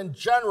system in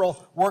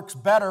general works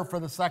better for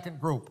the second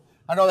group.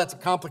 I know that's a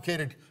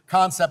complicated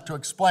concept to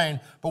explain,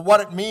 but what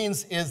it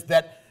means is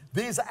that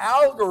these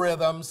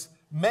algorithms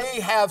may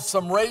have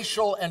some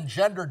racial and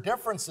gender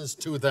differences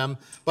to them,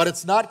 but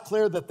it's not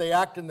clear that they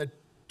act in the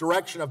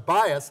direction of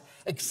bias,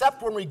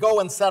 except when we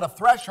go and set a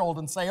threshold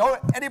and say, oh,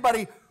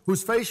 anybody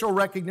whose facial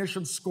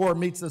recognition score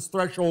meets this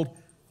threshold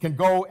can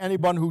go.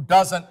 Anyone who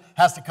doesn't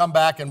has to come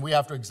back, and we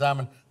have to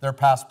examine their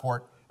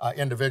passport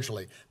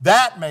individually.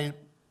 That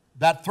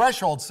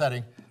threshold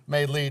setting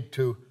may lead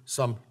to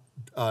some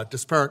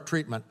disparate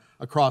treatment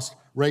across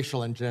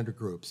racial and gender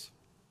groups.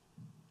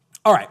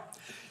 All right.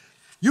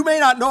 You may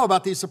not know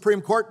about these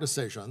Supreme Court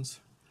decisions.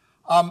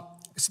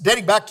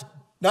 Dating back to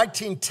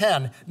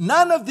 1910,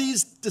 none of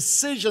these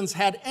decisions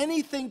had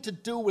anything to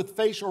do with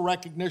facial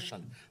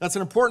recognition. That's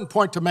an important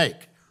point to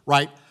make,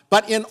 right?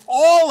 But in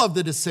all of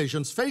the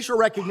decisions, facial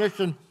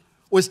recognition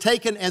was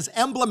taken as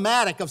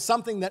emblematic of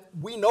something that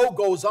we know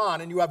goes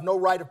on and you have no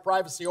right of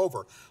privacy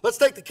over. Let's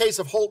take the case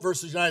of Holt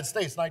versus United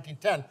States,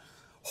 1910.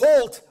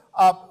 Holt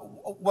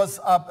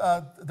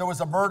there was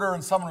a murder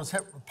and someone was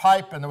hit with a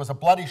pipe and there was a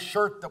bloody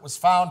shirt that was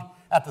found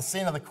at the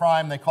scene of the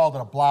crime. They called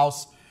it a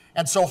blouse.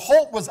 And so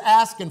Holt was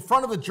asked in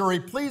front of the jury,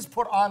 please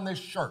put on this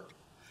shirt.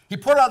 He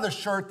put on the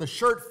shirt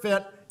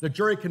fit, the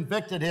jury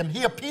convicted him.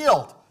 He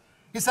appealed.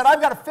 He said,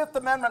 I've got a Fifth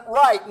Amendment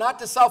right not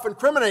to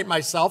self-incriminate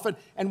myself,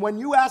 and when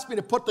you asked me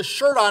to put the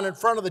shirt on in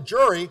front of the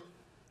jury,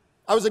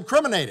 I was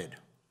incriminated,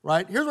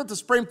 right? Here's what the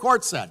Supreme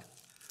Court said.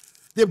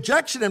 The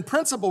objection in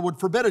principle would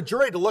forbid a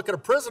jury to look at a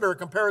prisoner and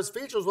compare his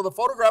features with a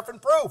photograph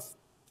and proof.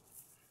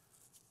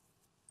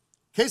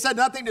 Case had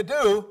nothing to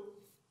do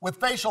with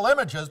facial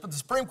images, but the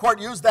Supreme Court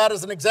used that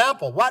as an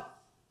example. What?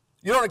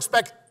 You don't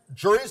expect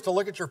juries to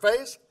look at your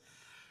face?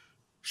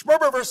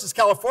 Schmerber versus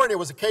California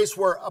was a case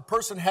where a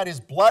person had his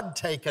blood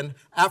taken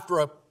after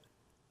a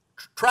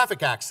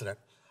traffic accident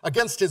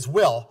against his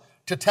will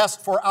to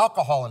test for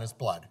alcohol in his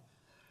blood.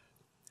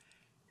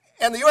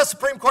 And the U.S.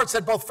 Supreme Court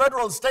said both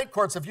federal and state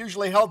courts have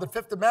usually held that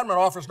Fifth Amendment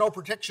offers no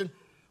protection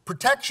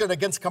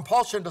against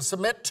compulsion to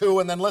submit to,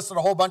 and then listed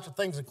a whole bunch of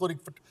things, including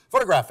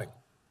photographing.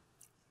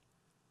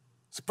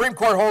 Supreme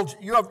Court holds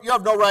you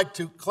have no right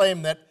to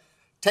claim that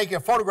taking a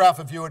photograph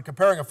of you and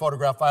comparing a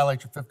photograph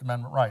violates your Fifth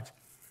Amendment rights.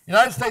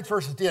 United States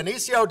versus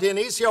Dionisio.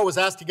 Dionisio was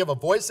asked to give a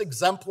voice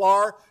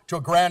exemplar to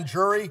a grand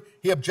jury.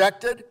 He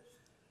objected.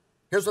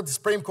 Here's what the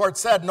Supreme Court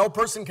said. No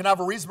person can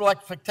have a reasonable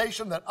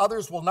expectation that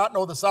others will not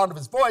know the sound of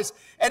his voice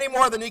any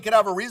more than he can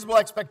have a reasonable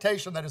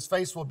expectation that his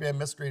face will be a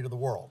mystery to the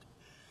world.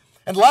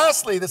 And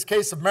lastly, this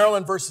case of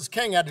Maryland versus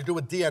King had to do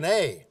with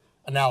DNA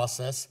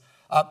analysis.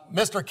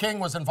 Mr. King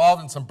was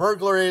involved in some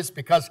burglaries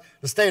because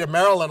the state of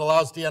Maryland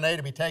allows DNA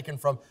to be taken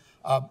from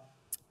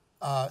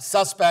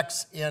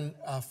suspects in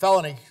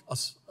felony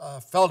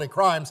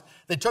crimes.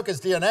 They took his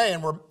DNA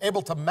and were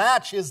able to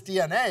match his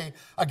DNA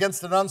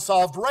against an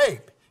unsolved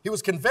rape. He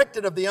was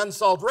convicted of the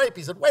unsolved rape.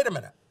 He said, wait a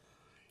minute.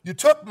 You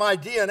took my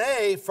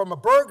DNA from a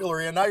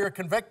burglary and now you're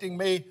convicting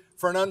me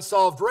for an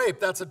unsolved rape.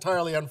 That's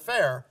entirely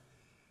unfair.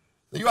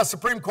 The U.S.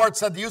 Supreme Court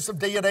said the use of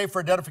DNA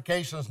for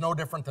identification is no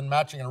different than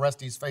matching an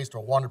arrestee's face to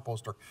a wanted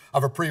poster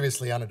of a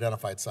previously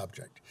unidentified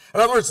subject. In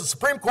other words, the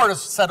Supreme Court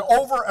has said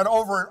over and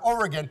over and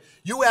over again,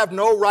 you have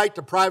no right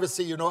to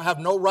privacy, you have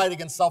no right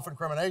against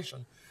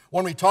self-incrimination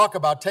when we talk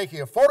about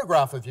taking a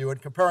photograph of you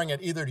and comparing it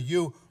either to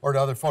you or to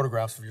other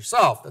photographs of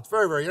yourself. That's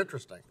very, very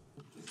interesting.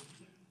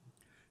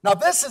 Now,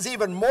 this is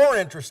even more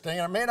interesting,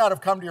 and it may not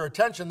have come to your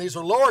attention. These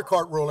are lower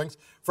court rulings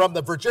from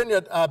the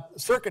Virginia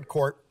Circuit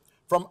Court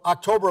from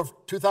October of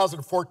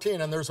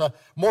 2014, and there's a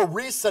more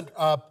recent,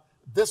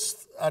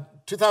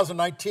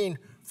 2019,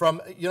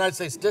 from United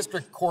States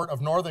District Court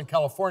of Northern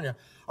California,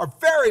 are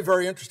very,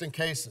 very interesting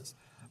cases.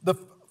 The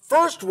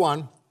first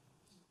one,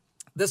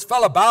 this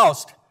fellow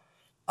Baust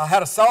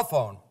had a cell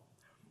phone,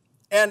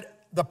 and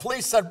the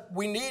police said,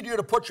 we need you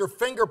to put your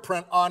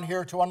fingerprint on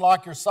here to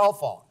unlock your cell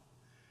phone.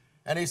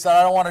 And he said,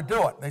 I don't want to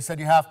do it. They said,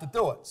 you have to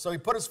do it. So he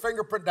put his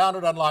fingerprint down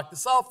and unlocked the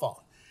cell phone.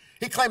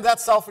 He claimed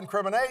that's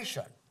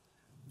self-incrimination.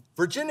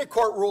 Virginia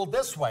court ruled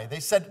this way. They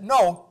said,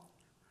 no,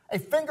 a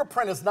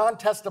fingerprint is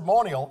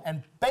non-testimonial,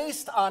 and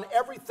based on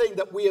everything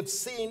that we have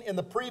seen in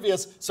the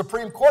previous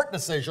Supreme Court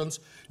decisions,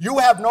 you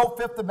have no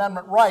Fifth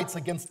Amendment rights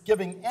against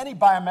giving any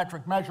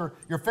biometric measure,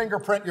 your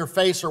fingerprint, your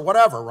face, or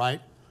whatever,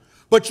 right?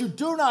 But you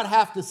do not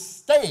have to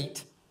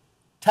state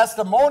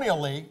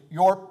testimonially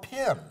your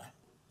PIN.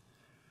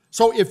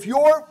 So if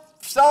your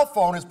cell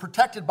phone is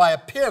protected by a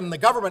PIN, the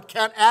government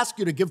can't ask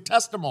you to give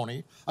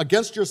testimony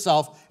against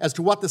yourself as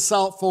to what the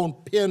cell phone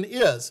PIN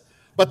is,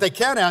 but they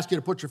can ask you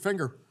to put your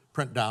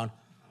fingerprint down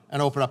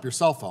and open up your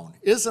cell phone.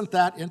 Isn't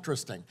that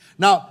interesting?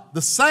 Now,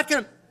 the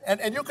second,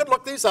 and you can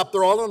look these up,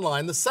 they're all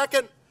online. The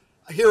second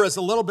here is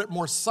a little bit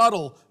more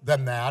subtle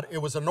than that. It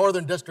was a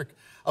Northern District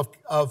of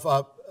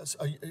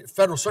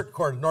Federal Circuit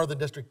Court of Northern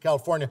District of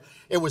California.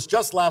 It was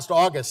just last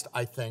August,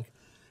 I think.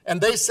 And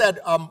they said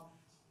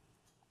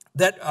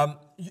that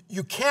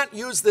you can't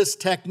use this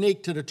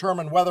technique to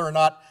determine whether or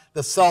not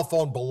the cell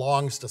phone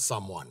belongs to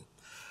someone.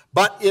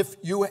 But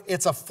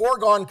it's a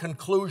foregone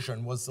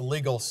conclusion, was the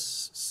legal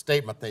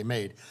statement they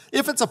made.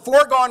 If it's a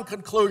foregone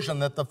conclusion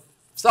that the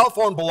cell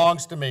phone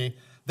belongs to me,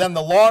 then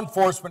the law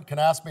enforcement can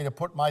ask me to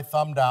put my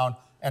thumb down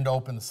and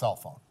open the cell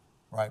phone,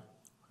 right?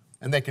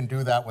 And they can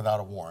do that without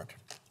a warrant.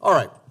 All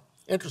right,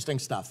 interesting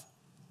stuff.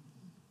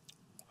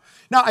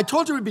 Now, I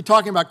told you we'd be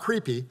talking about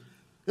creepy.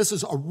 This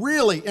is a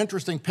really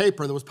interesting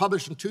paper that was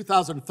published in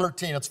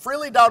 2013. It's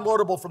freely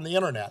downloadable from the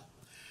internet.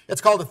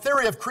 It's called The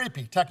Theory of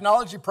Creepy,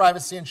 Technology,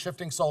 Privacy, and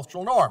Shifting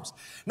Social Norms.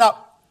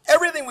 Now,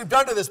 everything we've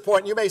done to this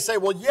point, you may say,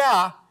 well,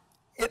 yeah,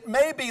 it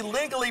may be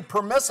legally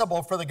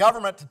permissible for the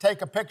government to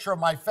take a picture of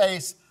my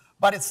face,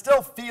 but it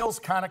still feels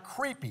kind of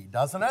creepy,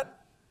 doesn't it?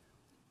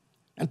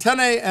 And Tene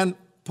and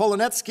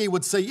Polonetsky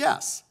would say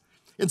yes.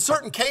 In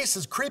certain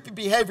cases, creepy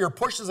behavior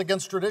pushes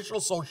against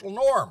traditional social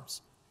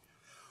norms.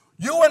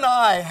 You and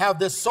I have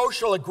this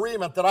social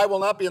agreement that I will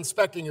not be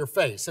inspecting your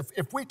face.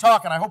 If we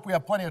talk, and I hope we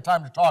have plenty of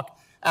time to talk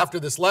after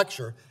this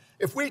lecture,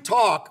 if we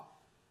talk,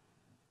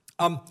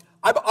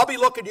 I'll be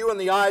looking you in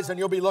the eyes and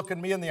you'll be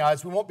looking me in the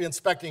eyes. We won't be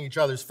inspecting each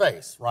other's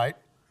face, right?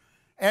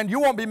 And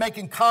you won't be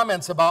making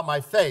comments about my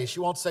face.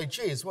 You won't say,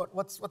 geez,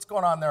 what's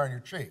going on there on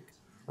your cheek,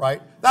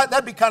 right?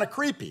 That'd be kind of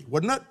creepy,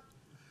 wouldn't it?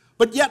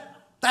 But yet,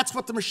 that's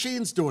what the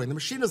machine's doing. The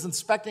machine is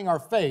inspecting our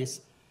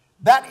face.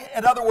 That,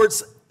 in other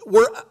words,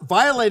 we're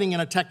violating in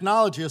a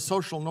technology a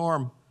social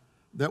norm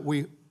that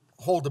we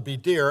hold to be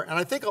dear. And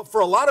I think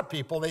for a lot of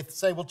people, they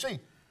say, well, gee,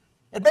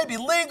 it may be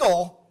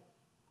legal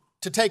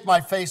to take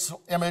my face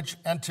image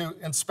and to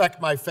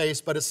inspect my face,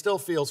 but it still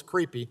feels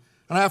creepy.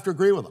 And I have to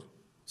agree with them.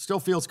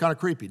 Still feels kind of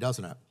creepy,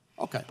 doesn't it?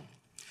 Okay.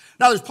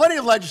 Now, there's plenty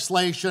of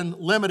legislation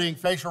limiting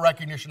facial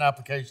recognition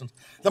applications.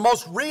 The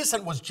most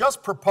recent was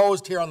just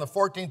proposed here on the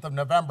 14th of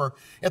November.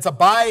 It's a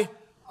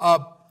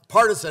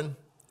bipartisan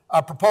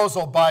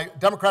proposal by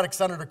Democratic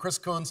Senator Chris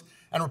Coons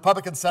and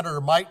Republican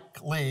Senator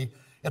Mike Lee.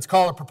 It's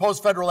called a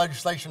proposed federal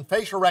legislation,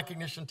 Facial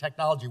Recognition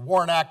Technology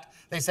Warrant Act.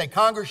 They say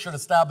Congress should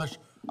establish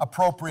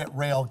appropriate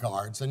rail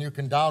guards, and you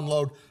can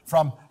download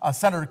from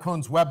Senator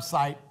Coons'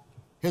 website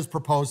his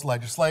proposed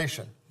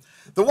legislation.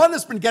 The one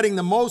that's been getting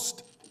the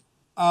most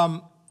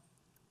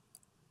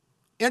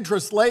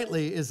interest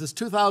lately is this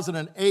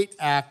 2008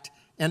 act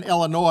in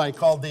Illinois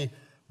called the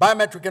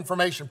Biometric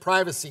Information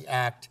Privacy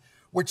Act,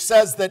 which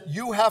says that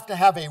you have to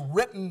have a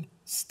written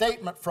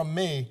statement from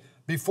me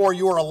before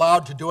you are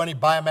allowed to do any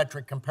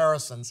biometric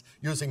comparisons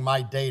using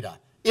my data,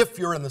 if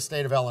you're in the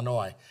state of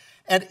Illinois.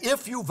 And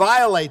if you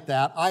violate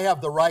that, I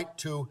have the right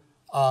to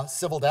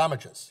civil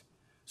damages.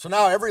 So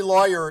now every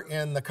lawyer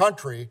in the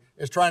country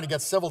is trying to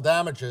get civil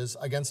damages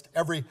against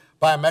every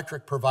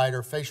biometric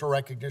provider, facial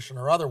recognition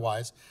or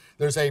otherwise.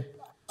 There's a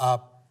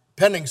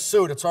pending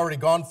suit. It's already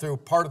gone through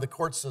part of the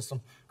court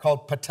system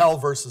called Patel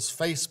versus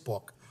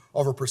Facebook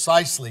over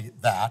precisely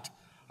that.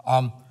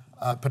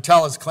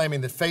 Patel is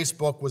claiming that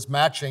Facebook was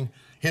matching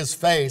his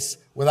face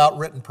without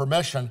written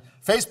permission.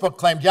 Facebook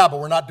claimed, yeah, but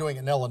we're not doing it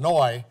in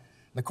Illinois.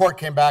 The court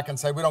came back and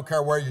said, we don't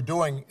care where you're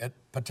doing it.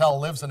 Patel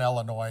lives in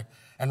Illinois.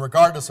 And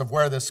regardless of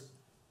where this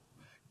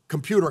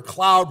computer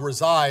cloud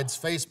resides,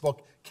 Facebook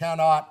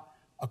cannot,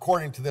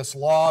 according to this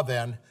law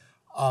then,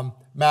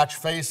 match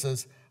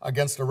faces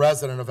against a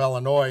resident of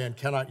Illinois and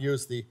cannot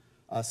use the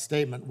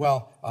statement,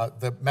 well,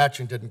 the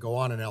matching didn't go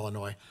on in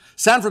Illinois.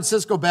 San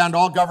Francisco banned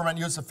all government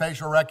use of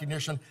facial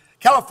recognition.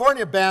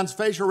 California bans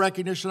facial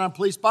recognition on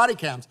police body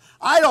cams.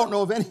 I don't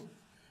know of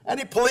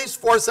any police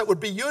force that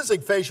would be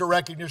using facial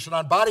recognition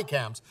on body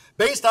cams.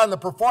 Based on the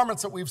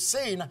performance that we've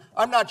seen,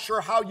 I'm not sure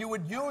how you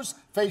would use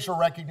facial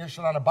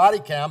recognition on a body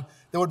cam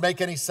that would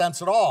make any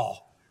sense at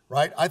all,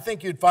 right? I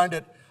think you'd find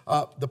it,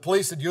 the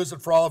police had used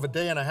it for all of a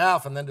day and a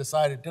half and then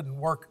decided it didn't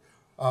work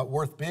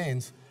worth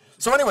beans.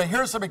 So anyway,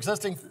 here's some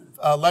existing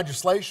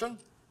legislation.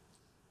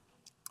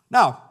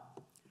 Now,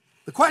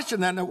 the question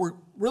then that we're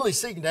really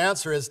seeking to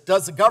answer is,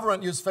 does the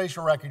government use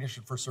facial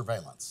recognition for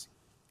surveillance?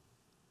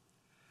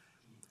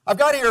 I've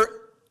got here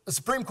a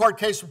Supreme Court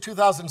case from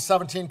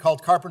 2017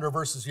 called Carpenter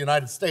versus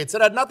United States.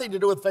 It had nothing to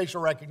do with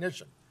facial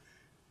recognition.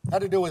 It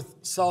had to do with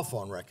cell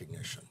phone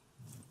recognition,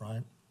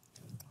 right?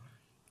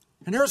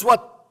 And here's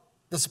what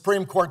the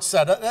Supreme Court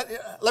said.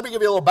 Let me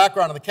give you a little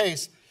background on the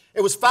case.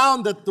 It was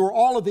found that there were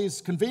all of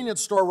these convenience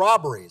store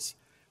robberies.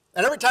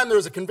 And every time there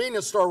was a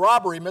convenience store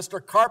robbery,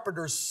 Mr.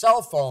 Carpenter's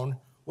cell phone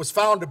was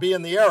found to be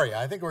in the area.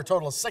 I think there were a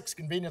total of 6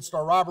 convenience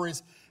store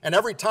robberies. And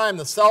every time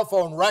the cell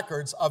phone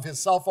records of his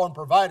cell phone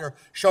provider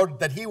showed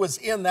that he was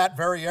in that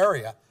very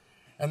area.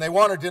 And they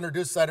wanted to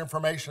introduce that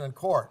information in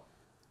court.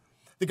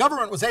 The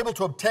government was able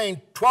to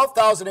obtain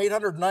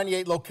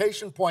 12,898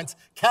 location points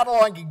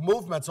cataloging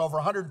movements over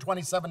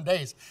 127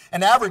 days,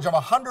 an average of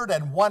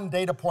 101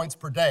 data points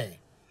per day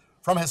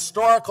from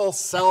historical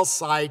cell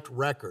site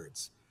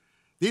records.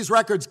 These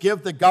records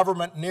give the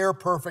government near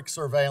perfect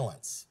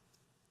surveillance.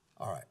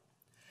 All right.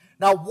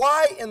 Now,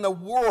 why in the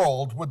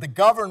world would the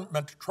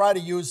government try to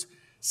use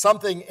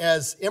something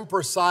as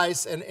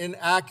imprecise and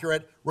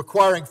inaccurate,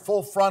 requiring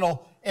full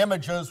frontal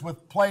images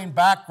with plain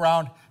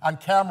background on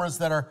cameras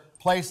that are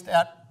placed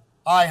at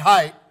eye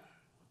height,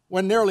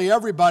 when nearly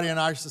everybody in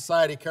our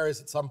society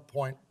carries at some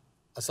point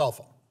a cell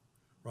phone,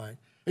 right?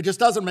 It just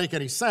doesn't make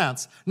any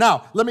sense.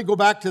 Now, let me go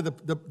back to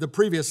the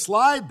previous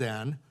slide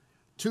then,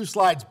 2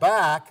 slides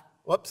back.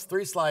 Whoops,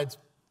 3 slides.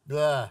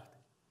 Blah.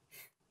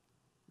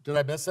 Did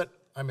I miss it?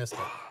 I missed it.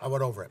 I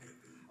went over it.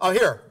 Oh,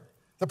 here.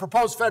 The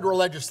proposed federal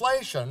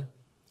legislation.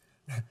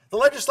 The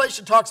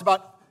legislation talks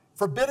about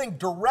forbidding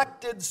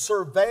directed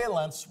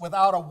surveillance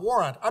without a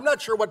warrant. I'm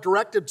not sure what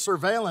directed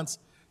surveillance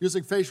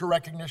using facial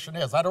recognition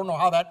is. I don't know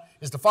how that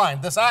is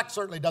defined. This act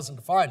certainly doesn't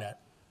define it.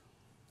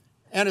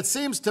 And it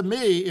seems to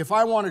me, if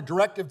I wanted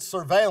directed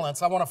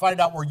surveillance, I want to find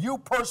out where you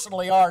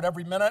personally are at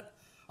every minute.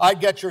 I'd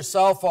get your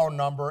cell phone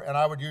number, and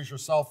I would use your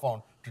cell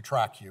phone to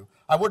track you.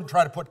 I wouldn't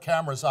try to put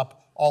cameras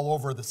up all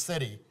over the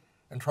city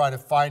and try to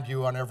find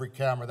you on every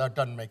camera. That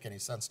doesn't make any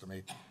sense to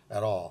me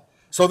at all.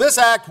 So this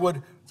act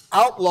would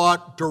outlaw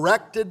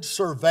directed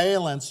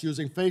surveillance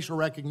using facial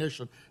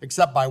recognition,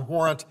 except by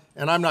warrant,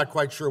 and I'm not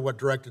quite sure what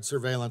directed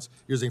surveillance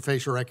using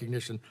facial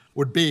recognition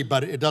would be,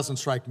 but it doesn't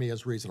strike me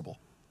as reasonable.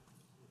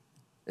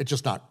 It's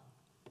just not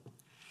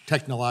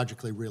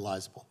technologically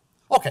realizable.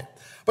 Okay,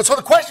 but so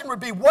the question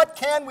would be, what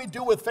can we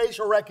do with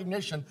facial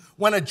recognition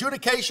when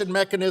adjudication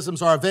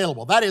mechanisms are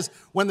available? That is,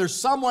 when there's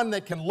someone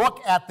that can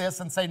look at this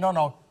and say,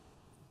 no,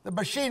 the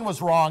machine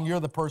was wrong, you're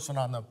the person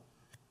on the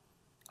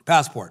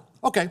passport.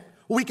 Okay,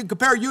 well, we can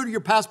compare you to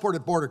your passport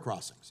at border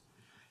crossings.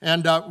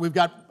 And we've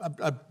got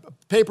a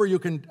paper you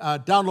can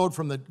download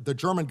from the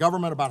German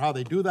government about how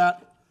they do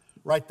that.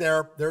 Right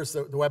there, there's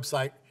the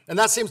website. And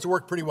that seems to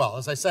work pretty well.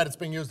 As I said, it's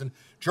being used in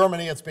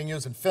Germany, it's being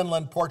used in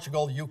Finland,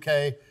 Portugal,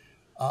 UK,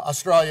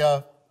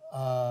 Australia,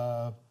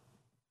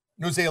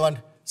 New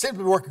Zealand. Seems to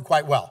be working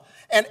quite well.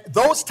 And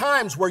those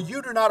times where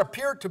you do not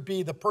appear to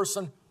be the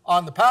person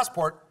on the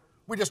passport,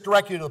 we just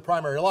direct you to the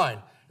primary line.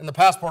 And the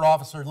passport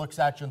officer looks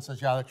at you and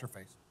says, yeah, that's your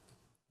face.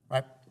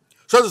 Right?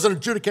 So there's an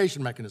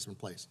adjudication mechanism in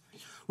place.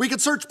 We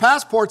could search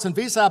passports and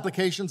visa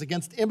applications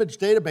against image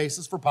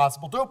databases for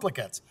possible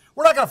duplicates.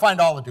 We're not going to find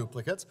all the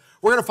duplicates.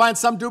 We're going to find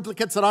some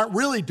duplicates that aren't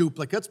really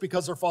duplicates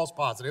because they're false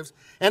positives.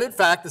 And in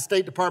fact, the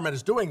State Department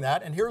is doing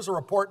that. And here's a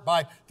report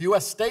by the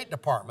U.S. State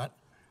Department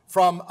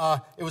from,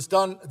 it was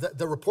done,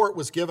 the report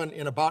was given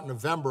in about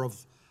November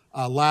of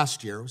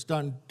last year. It was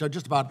done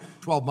just about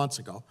 12 months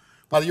ago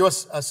by the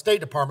U.S. State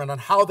Department on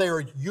how they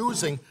are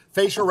using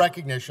facial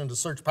recognition to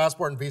search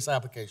passport and visa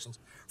applications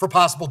for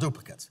possible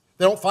duplicates.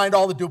 They don't find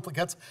all the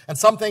duplicates, and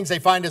some things they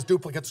find as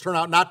duplicates turn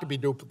out not to be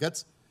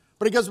duplicates,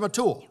 but it gives them a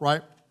tool,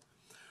 right?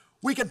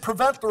 We could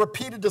prevent the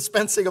repeated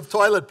dispensing of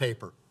toilet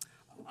paper.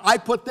 I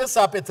put this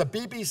up. It's a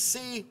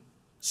BBC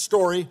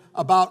story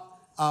about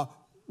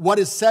what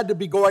is said to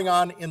be going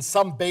on in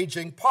some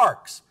Beijing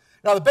parks.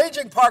 Now, the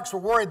Beijing parks were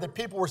worried that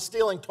people were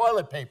stealing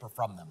toilet paper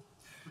from them.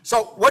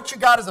 So what you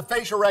got is a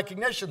facial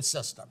recognition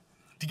system.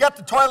 To get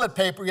the toilet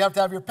paper, you have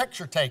to have your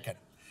picture taken.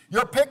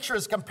 Your picture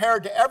is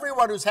compared to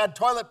everyone who's had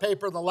toilet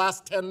paper in the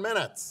last 10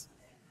 minutes.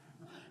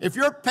 If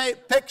your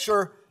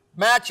picture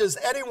matches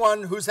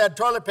anyone who's had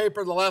toilet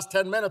paper in the last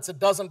 10 minutes, it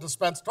doesn't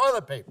dispense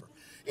toilet paper.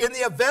 In the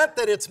event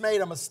that it's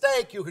made a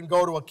mistake, you can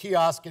go to a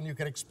kiosk and you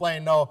can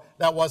explain, no,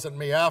 that wasn't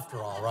me after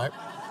all, right?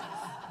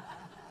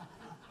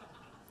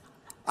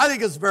 I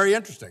think it's very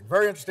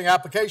interesting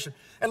application.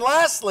 And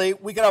lastly,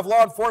 we can have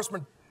law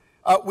enforcement,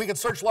 we can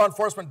search law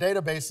enforcement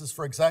databases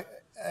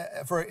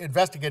for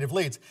investigative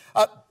leads.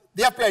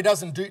 The FBI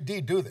does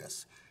indeed do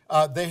this.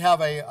 They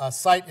have a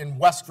site in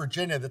West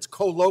Virginia that's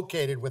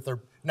co-located with their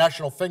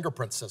National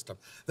Fingerprint System.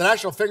 The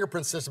National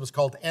Fingerprint System is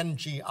called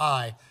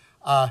NGI,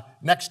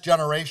 Next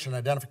Generation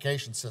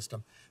Identification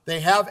System.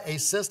 They have a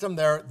system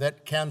there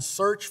that can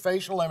search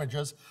facial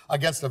images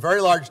against a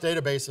very large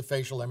database of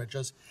facial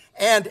images,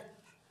 and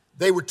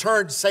they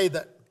return, say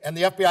that, and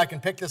the FBI can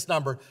pick this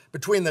number,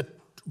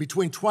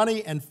 between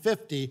 20 and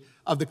 50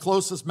 of the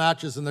closest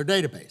matches in their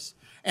database.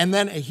 And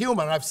then a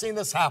human, I've seen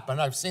this happen,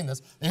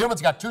 the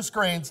human's got 2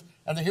 screens,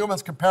 and the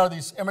humans compare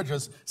these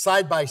images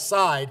side by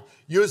side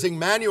using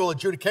manual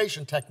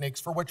adjudication techniques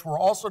for which we're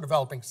also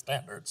developing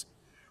standards,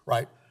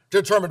 right,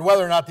 to determine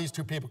whether or not these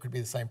 2 people could be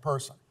the same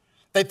person.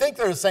 They think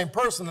they're the same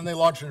person, and they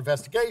launch an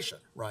investigation,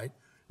 right?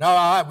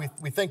 Now,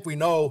 we think we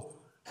know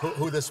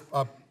who this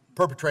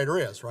perpetrator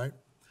is, right?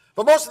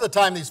 But most of the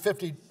time, these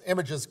 50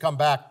 images come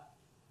back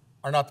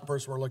are not the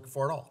person we're looking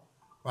for at all,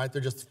 right?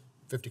 They're just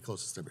 50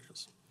 closest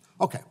images.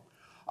 Okay.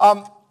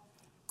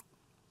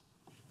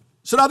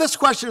 So now this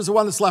question is the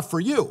one that's left for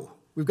you.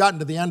 We've gotten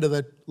to the end of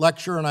the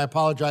lecture, and I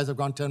apologize, I've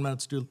gone 10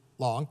 minutes too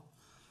long.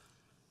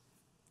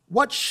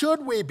 What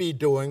should we be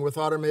doing with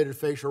automated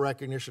facial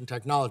recognition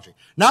technology?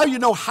 Now you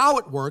know how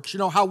it works, you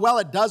know how well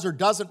it does or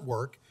doesn't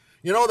work.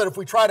 You know that if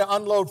we try to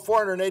unload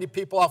 480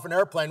 people off an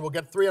airplane, we'll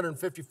get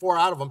 354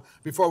 out of them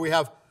before we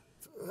have,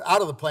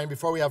 out of the plane,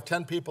 before we have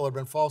 10 people that have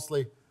been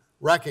falsely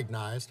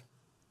recognized,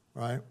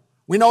 right?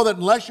 We know that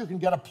unless you can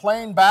get a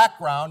plain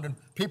background and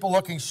people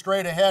looking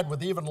straight ahead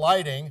with even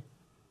lighting,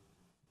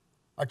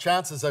 our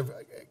chances of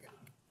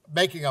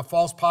making a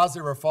false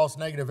positive or false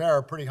negative error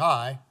are pretty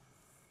high.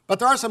 But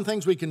there are some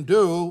things we can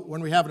do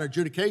when we have an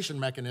adjudication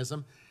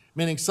mechanism,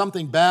 meaning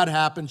something bad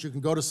happens, you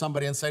can go to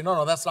somebody and say,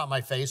 no, that's not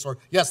my face, or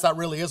yes, that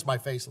really is my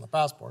face on the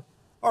passport.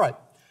 All right,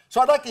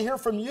 so I'd like to hear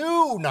from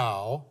you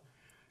now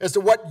as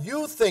to what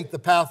you think the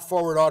path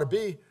forward ought to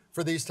be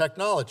for these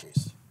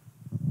technologies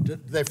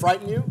Do they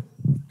frighten you?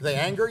 Do they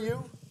anger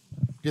you?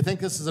 Do you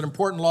think this is an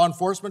important law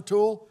enforcement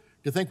tool?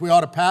 Do you think we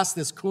ought to pass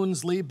this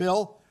Coons-Lee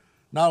bill,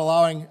 not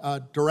allowing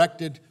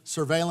directed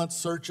surveillance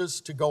searches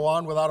to go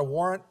on without a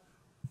warrant?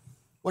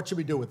 What should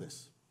we do with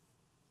this?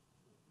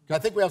 I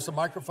think we have some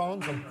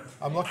microphones, and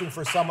I'm looking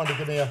for someone to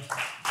give me a...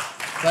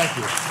 Thank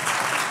you.